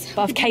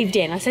 But I've caved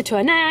in. I said to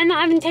her, no, I'm not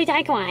having 2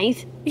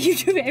 takeaways. You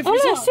do it every time. Oh,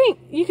 no, see,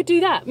 you could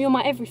do that. You're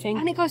my everything.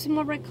 And it goes in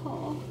my red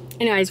car.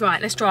 Anyways,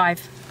 right, let's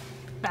drive.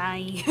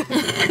 Bye.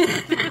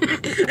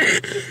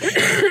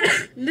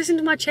 Listen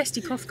to my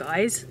chesty cough,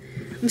 guys.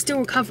 I'm still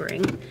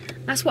recovering.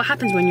 That's what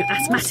happens when you're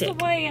asthmatic. What's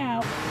the way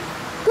out?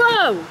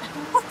 Whoa!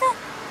 What the?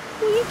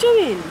 What are you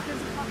doing?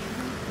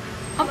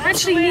 I've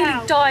actually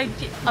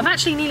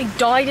nearly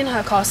died in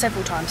her car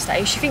several times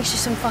today. She thinks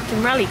she's some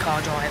fucking rally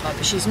car driver,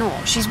 but she's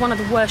not. She's one of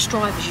the worst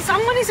drivers.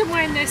 Someone isn't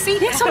wearing their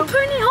seatbelt. Yes, I'm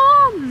putting it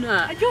on!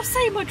 And you're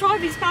saying my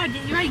driving's bad,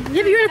 yet you ain't.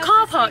 Yeah, but you're in a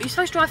car park. You're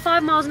supposed to drive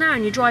 5 miles an hour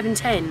and you're driving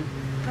 10.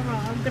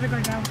 Alright, I'm gonna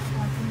go down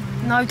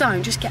 5. No,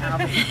 don't. Just get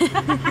out of it.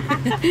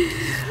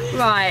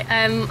 Right,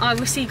 I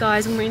will see you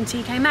guys when we're in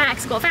TK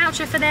Maxx. Got a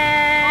voucher for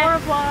there. Au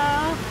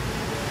revoir.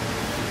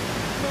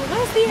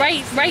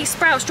 Rate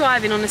Sprout's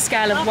driving on a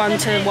scale of 1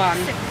 to 1.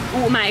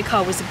 Automatic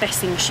car was the best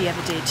thing she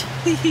ever did.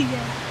 Yeah,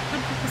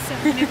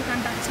 100%. Never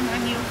going back to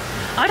manual.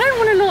 I don't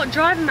want to not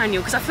drive a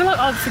manual because I feel like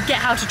I'll forget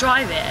how to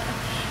drive it.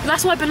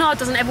 That's why Bernard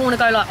doesn't ever want to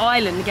go like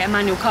Ireland and get a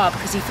manual car,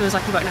 because he feels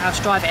like he won't know how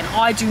to drive it, and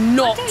I do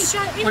not want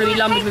to be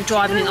lumbered with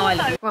driving in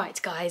Ireland.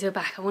 Right guys, we're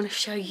back. I want to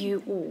show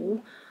you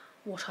all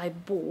what I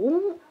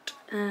bought.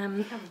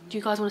 Do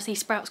you guys want to see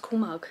Sprout's cool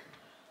mug?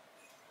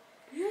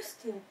 It's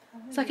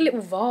like a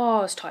little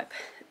vase type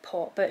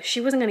pot, but she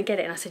wasn't going to get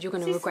it and I said you're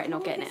going to regret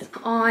not getting it.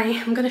 I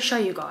am going to show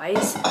you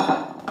guys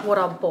what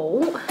I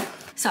bought.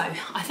 So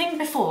I think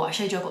before I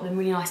showed you I got them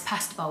really nice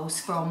pasta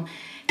bowls from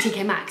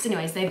TK Maxx.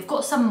 Anyways, they've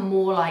got some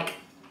more like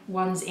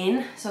ones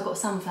in, so I got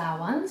sunflower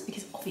ones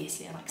because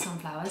obviously I like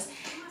sunflowers,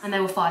 and they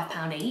were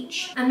 £5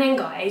 each. And then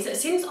guys,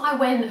 since I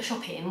went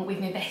shopping with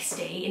my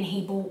bestie and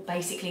he bought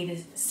basically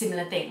the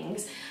similar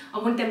things, I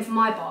wanted them for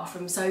my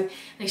bathroom, so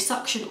they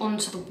suction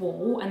onto the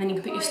wall and then you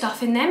can put your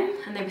stuff in them,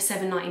 and they were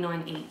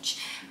 £7.99 each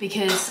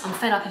because I'm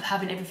fed up of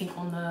having everything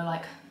on the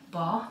like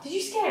bar. Did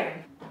you scare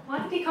him? Why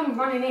did he come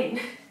running in?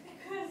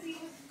 Because he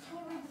was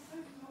covering the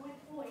food from my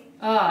boy.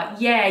 Ah,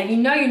 yeah, you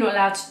know you're not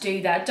allowed to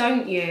do that,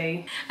 don't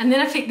you? And then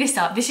I picked this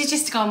up. This is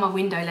just to go on my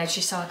window ledge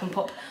just so I can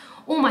pop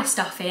all my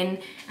stuff in,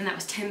 and that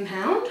was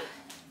 £10.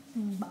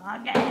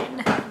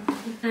 Bargain.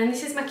 And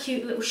this is my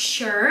cute little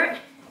shirt.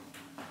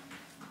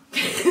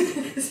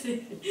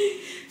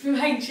 From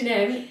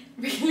H&M.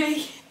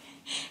 Really?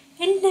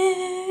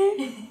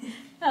 Hello.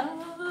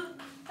 Oh,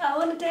 I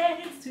want to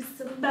dance with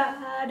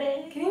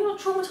somebody. Can you not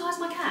traumatise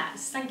my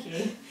cats? Thank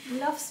you.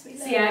 Loves me.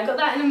 So yeah, I got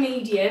that in a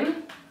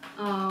medium.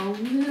 Oh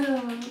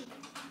no.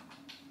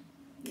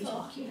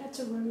 Oh, you had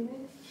to ruin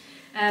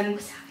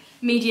it.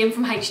 Medium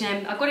from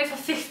H&M. I got it for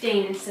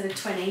 15 instead of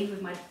 20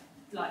 with my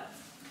like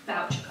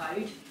voucher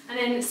code. And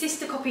then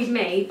sister copied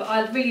me, but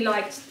I really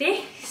liked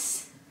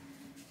this.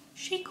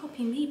 She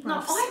copied me, bro. No,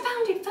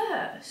 I found it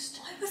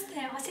first. I was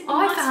there. I said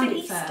I found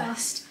it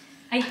first.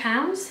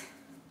 £8.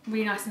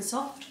 Really nice and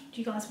soft. Do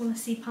you guys want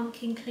to see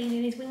Pumpkin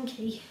cleaning his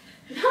winky?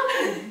 No.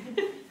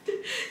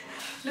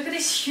 Look at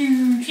this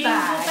huge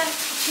bag.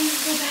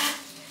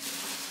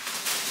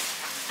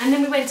 And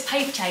then we went to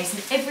Paper Chase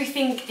and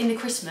everything in the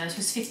Christmas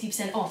was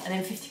 50% off, and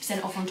then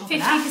 50% off on top of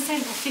that. 50%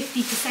 or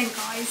 50%,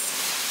 guys.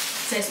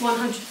 So it's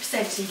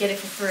 100%, so you get it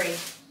for free.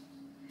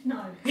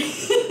 No.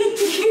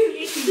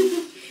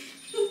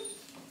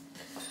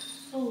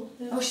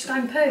 Oh, she's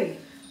going poo.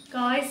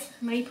 Guys,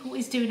 Maple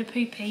is doing a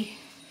poopy.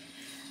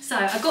 So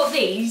I got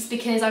these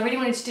because I really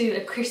wanted to do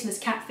a Christmas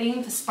cat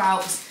theme for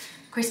Sprouts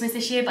Christmas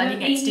this year, but I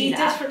didn't get to do that. He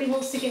desperately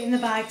wants to get in the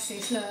bag,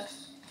 sis, look.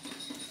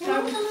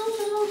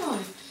 Hold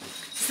on.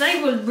 So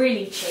they were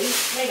really cheap.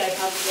 There you go,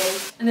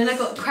 Pumpkin. And then I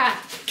got a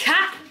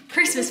cat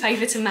Christmas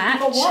paper to match.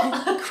 But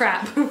what?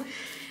 Crap.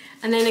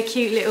 And then a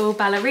cute little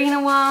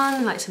ballerina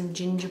one, like some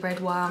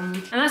gingerbread one.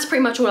 And that's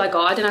pretty much all I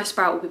got. I don't know if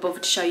Sprout will be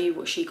bothered to show you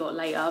what she got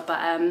later, but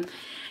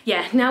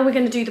yeah, now we're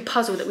going to do the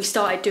puzzle that we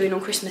started doing on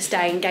Christmas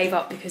Day and gave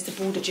up because the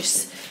border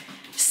just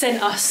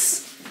sent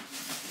us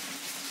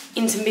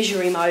into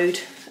misery mode.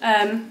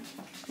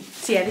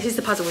 So yeah, this is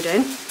the puzzle we're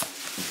doing.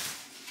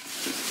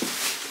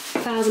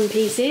 1,000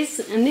 pieces,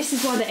 and this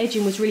is why the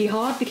edging was really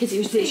hard, because it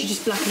was literally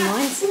just black and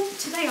white.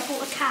 Today I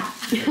bought a cat.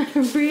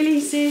 Really,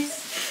 sis?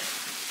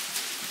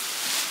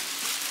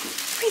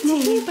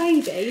 Pretty. Poor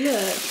baby,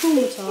 look,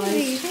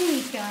 traumatised. There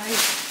you go.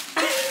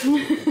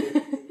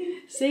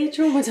 See,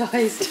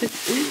 traumatised.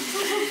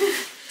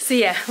 So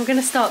yeah, we're going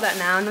to start that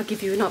now and I'll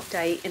give you an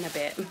update in a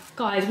bit.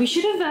 Guys, we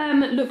should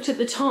have looked at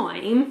the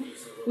time.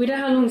 We don't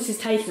know how long this has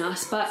taken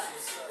us, but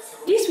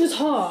this was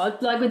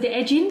hard, like with the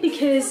edging,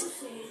 because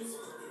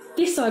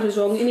this side was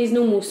wrong in his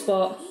normal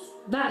spot.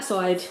 That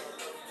side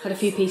had a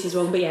few pieces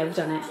wrong, but yeah, we've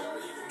done it.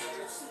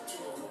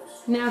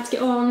 Now to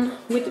get on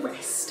with the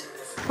rest.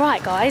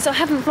 Right guys, I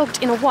haven't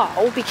vlogged in a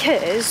while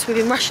because we've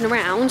been rushing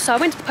around. So I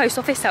went to the post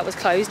office, that was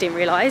closed, didn't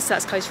realise,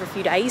 that's closed for a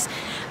few days.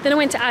 Then I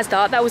went to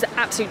Asda, that was an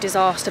absolute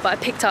disaster, but I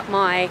picked up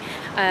my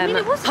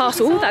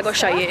parcel that I got to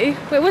show you.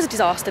 Well, it was a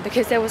disaster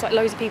because there was like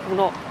loads of people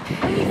not...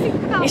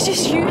 It's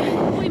just you...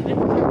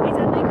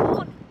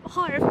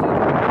 Hire food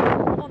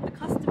on the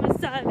customer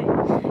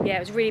service. Yeah, it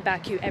was really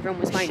bad queue, everyone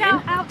was moaning.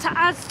 Shout out to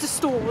Asda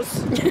stores.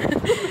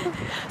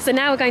 So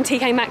now we're going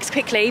TK Maxx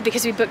quickly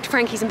because we booked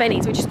Frankie's and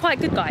Benny's, which is quite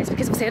good guys,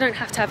 because obviously I don't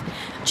have to have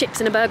chips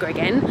and a burger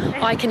again.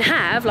 I can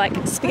have like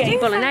spaghetti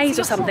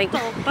bolognese or something.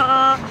 Hot dog, but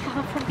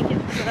I'll probably get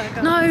the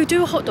burger. No,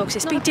 do a hot dog,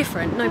 sis, be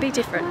different. No, be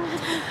different.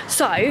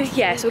 So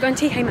yeah, so we're going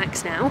TK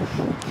Maxx now,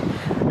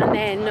 and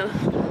then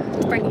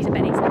Frankie's and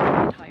Benny's, and then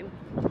we're home.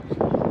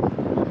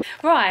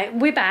 Right,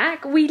 we're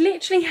back. We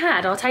literally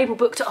had our table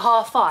booked at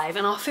 5:30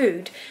 and our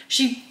food,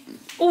 she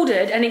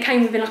ordered and it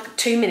came within like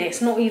 2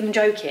 minutes, not even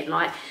joking.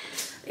 Like,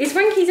 is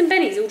Frankie's and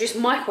Benny's all just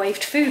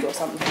microwaved food or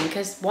something?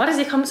 Because why does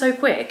it come so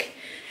quick?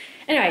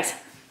 Anyways,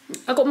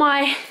 I got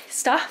my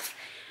stuff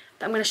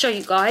that I'm going to show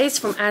you guys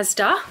from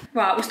Asda.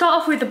 Right, we'll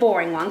start off with the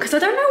boring one because I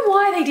don't know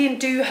why they didn't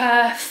do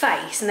her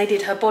face and they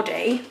did her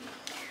body.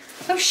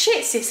 Oh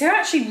shit, sis, they're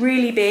actually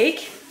really big.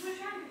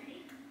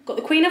 Got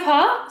the Queen of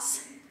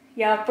Hearts.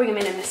 Yeah, I'll bring them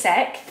in a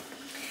sec.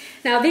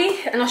 Now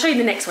and I'll show you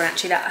the next one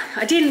actually, that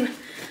I didn't,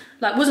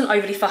 like, wasn't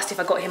overly fussed if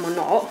I got him or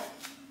not.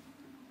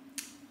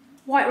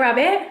 White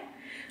Rabbit.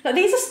 Like,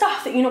 these are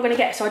stuff that you're not going to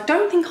get, so I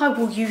don't think I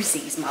will use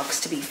these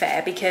mugs, to be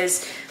fair,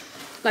 because,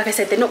 like I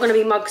said, they're not going to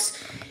be mugs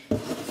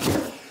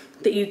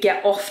that you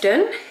get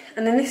often.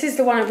 And then this is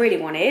the one I really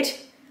wanted.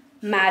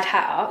 Mad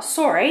Hatter.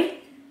 Sorry.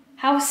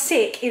 How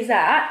sick is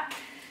that?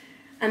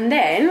 And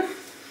then...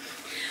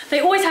 they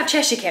always have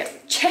Cheshire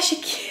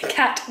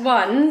Cat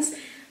ones.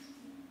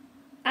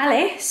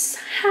 Alice,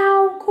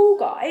 how cool,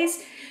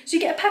 guys. So you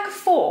get a pack of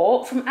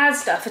 4 from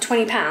Asda for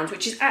 £20,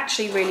 which is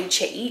actually really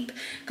cheap.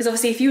 Because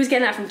obviously if you was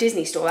getting that from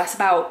Disney store, that's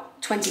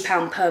about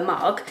 £20 per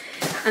mug.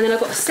 And then I've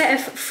got a set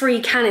of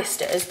free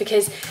canisters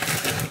because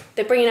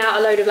they're bringing out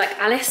a load of like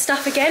Alice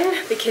stuff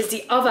again, because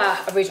the other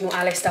original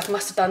Alice stuff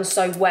must have done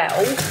so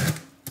well.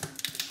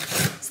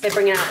 So they're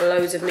bringing out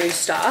loads of new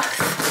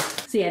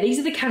stuff. So yeah, these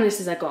are the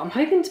canisters I got. I'm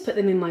hoping to put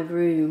them in my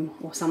room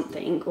or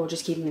something, or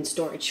just keep them in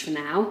storage for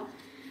now.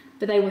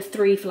 But they were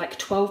 3 for like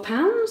 £12.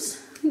 I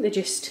think they're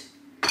just,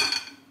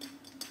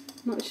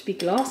 might just be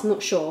glass, I'm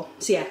not sure.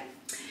 So yeah,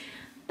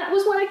 that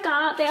was what I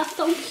got. They are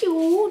so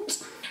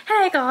cute.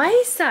 Hey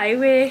guys, so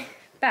we're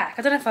back.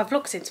 I don't know if I've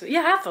vlogged since,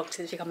 yeah, I have vlogged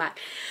since we come back.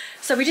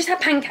 So we just had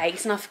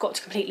pancakes and I forgot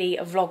to completely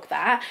vlog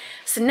that.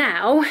 So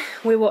now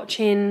we're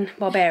watching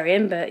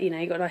Barbarian, but you know,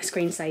 you got a nice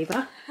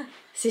screensaver.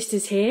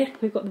 Sister's here,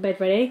 we've got the bed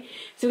ready.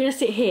 So we're gonna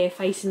sit here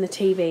facing the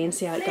TV and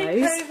see how it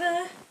goes.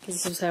 Because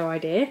this was her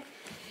idea.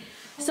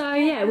 So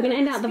yeah, we're gonna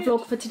end out the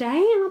vlog for today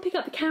and I'll pick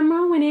up the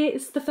camera when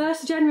it's the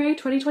 1st of January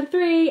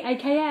 2023,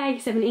 aka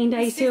 17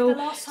 days till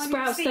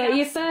Sprout's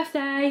 30th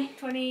birthday.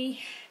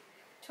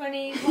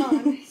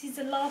 2021. This is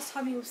the last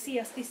time you'll see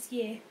us this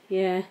year.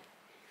 Yeah.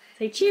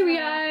 Say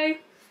cheerio.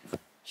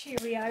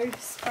 Cheerio,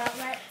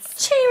 Sproutlets.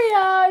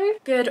 Cheerio.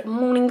 Good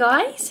morning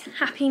guys,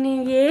 Happy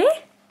New Year.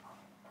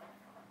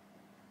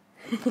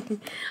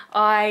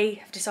 I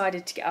have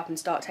decided to get up and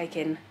start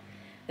taking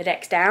the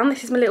decks down.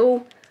 This is my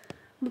little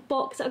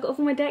box that I got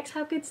for my decks.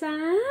 How good's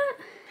that?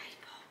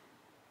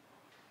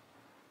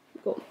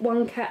 Got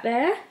 1 cat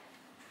there,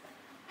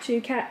 2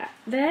 cat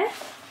there.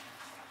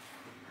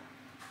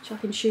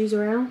 Chucking shoes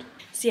around.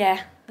 So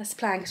yeah, that's the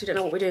plan because we don't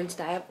know what we're doing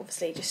today. I've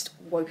obviously just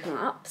woken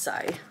up, so.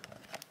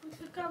 We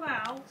could go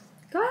out.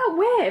 Go out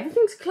where?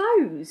 Everything's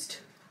closed.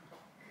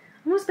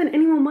 I'm not spend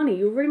any more money.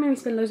 You already made me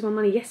spend loads of my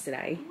money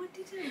yesterday.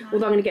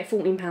 Although I'm going to get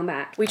 £14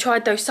 back. We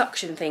tried those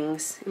suction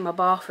things in my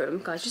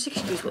bathroom. Guys, just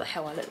excuse what the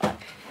hell I look like.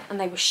 And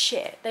they were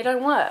shit. They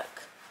don't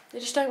work. They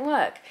just don't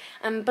work.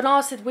 And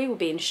Bernard said we were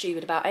being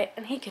stupid about it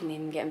and he couldn't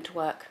even get them to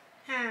work.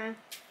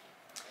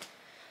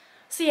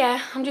 So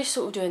yeah, I'm just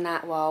sort of doing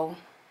that while,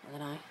 I don't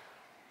know,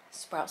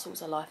 Sprout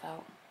sorts her life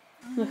out.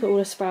 Look at all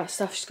the Sprout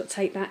stuff she's got to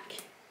take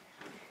back.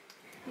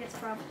 Yes,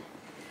 Rob.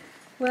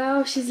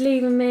 Well, she's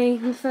leaving me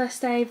on the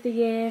first day of the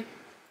year.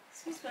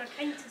 This is what I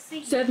came to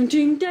see.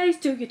 17 days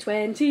till you're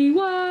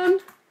 21.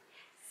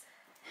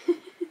 Yes.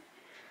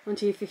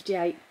 Until you're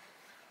 58.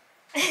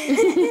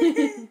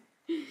 I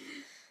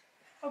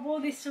wore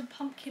this for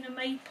pumpkin and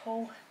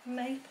maple.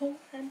 Maple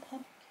and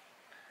pumpkin.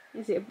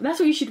 Is it? That's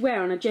what you should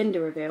wear on a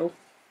gender reveal.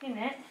 Isn't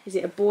it? Is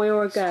it a boy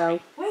or a girl?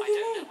 Where are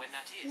your legs?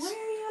 Where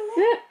are your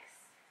legs?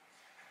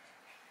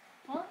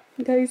 What?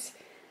 It goes,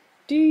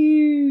 do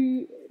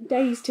you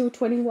days till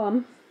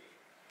 21?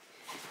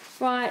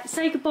 Right,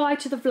 say goodbye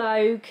to the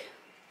vlog.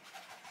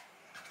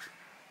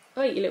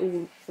 Oh, you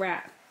little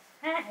rat.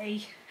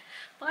 Hey.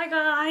 Bye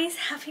guys,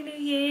 Happy New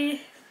Year.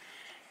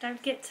 Don't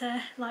forget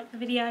to like the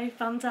video,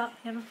 thumbs up,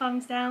 have a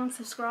thumbs down,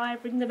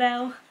 subscribe, ring the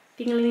bell.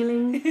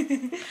 Ding-a-ling-a-ling.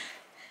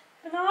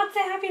 Bernard,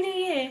 say Happy New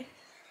Year.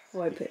 I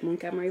won't put him on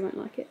camera, he won't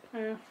like it.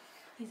 Oh,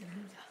 he's a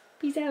loser.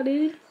 Peace out,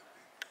 dude.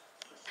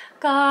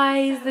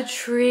 Guys, the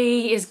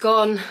tree is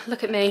gone.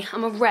 Look at me,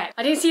 I'm a wreck.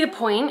 I didn't see the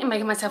point in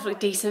making myself look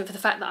decent for the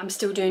fact that I'm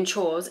still doing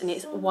chores and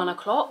it's 1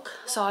 o'clock.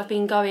 So I've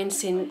been going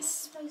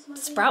since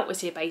Sprout was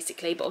here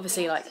basically, but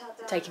obviously like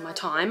taking my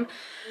time.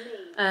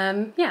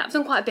 Yeah, I've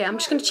done quite a bit. I'm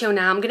just gonna chill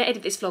now. I'm gonna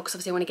edit this vlog because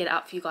obviously I want to get it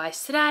up for you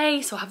guys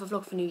today. So I'll have a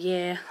vlog for New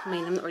Year. I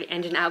mean, I'm not really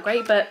ending it out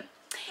great, but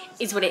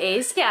is what it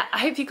is. Yeah, I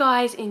hope you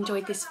guys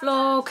enjoyed this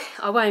vlog.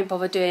 I won't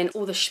bother doing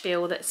all the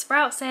spiel that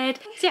Sprout said.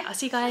 So yeah, I'll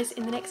see you guys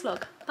in the next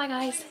vlog. Bye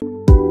guys.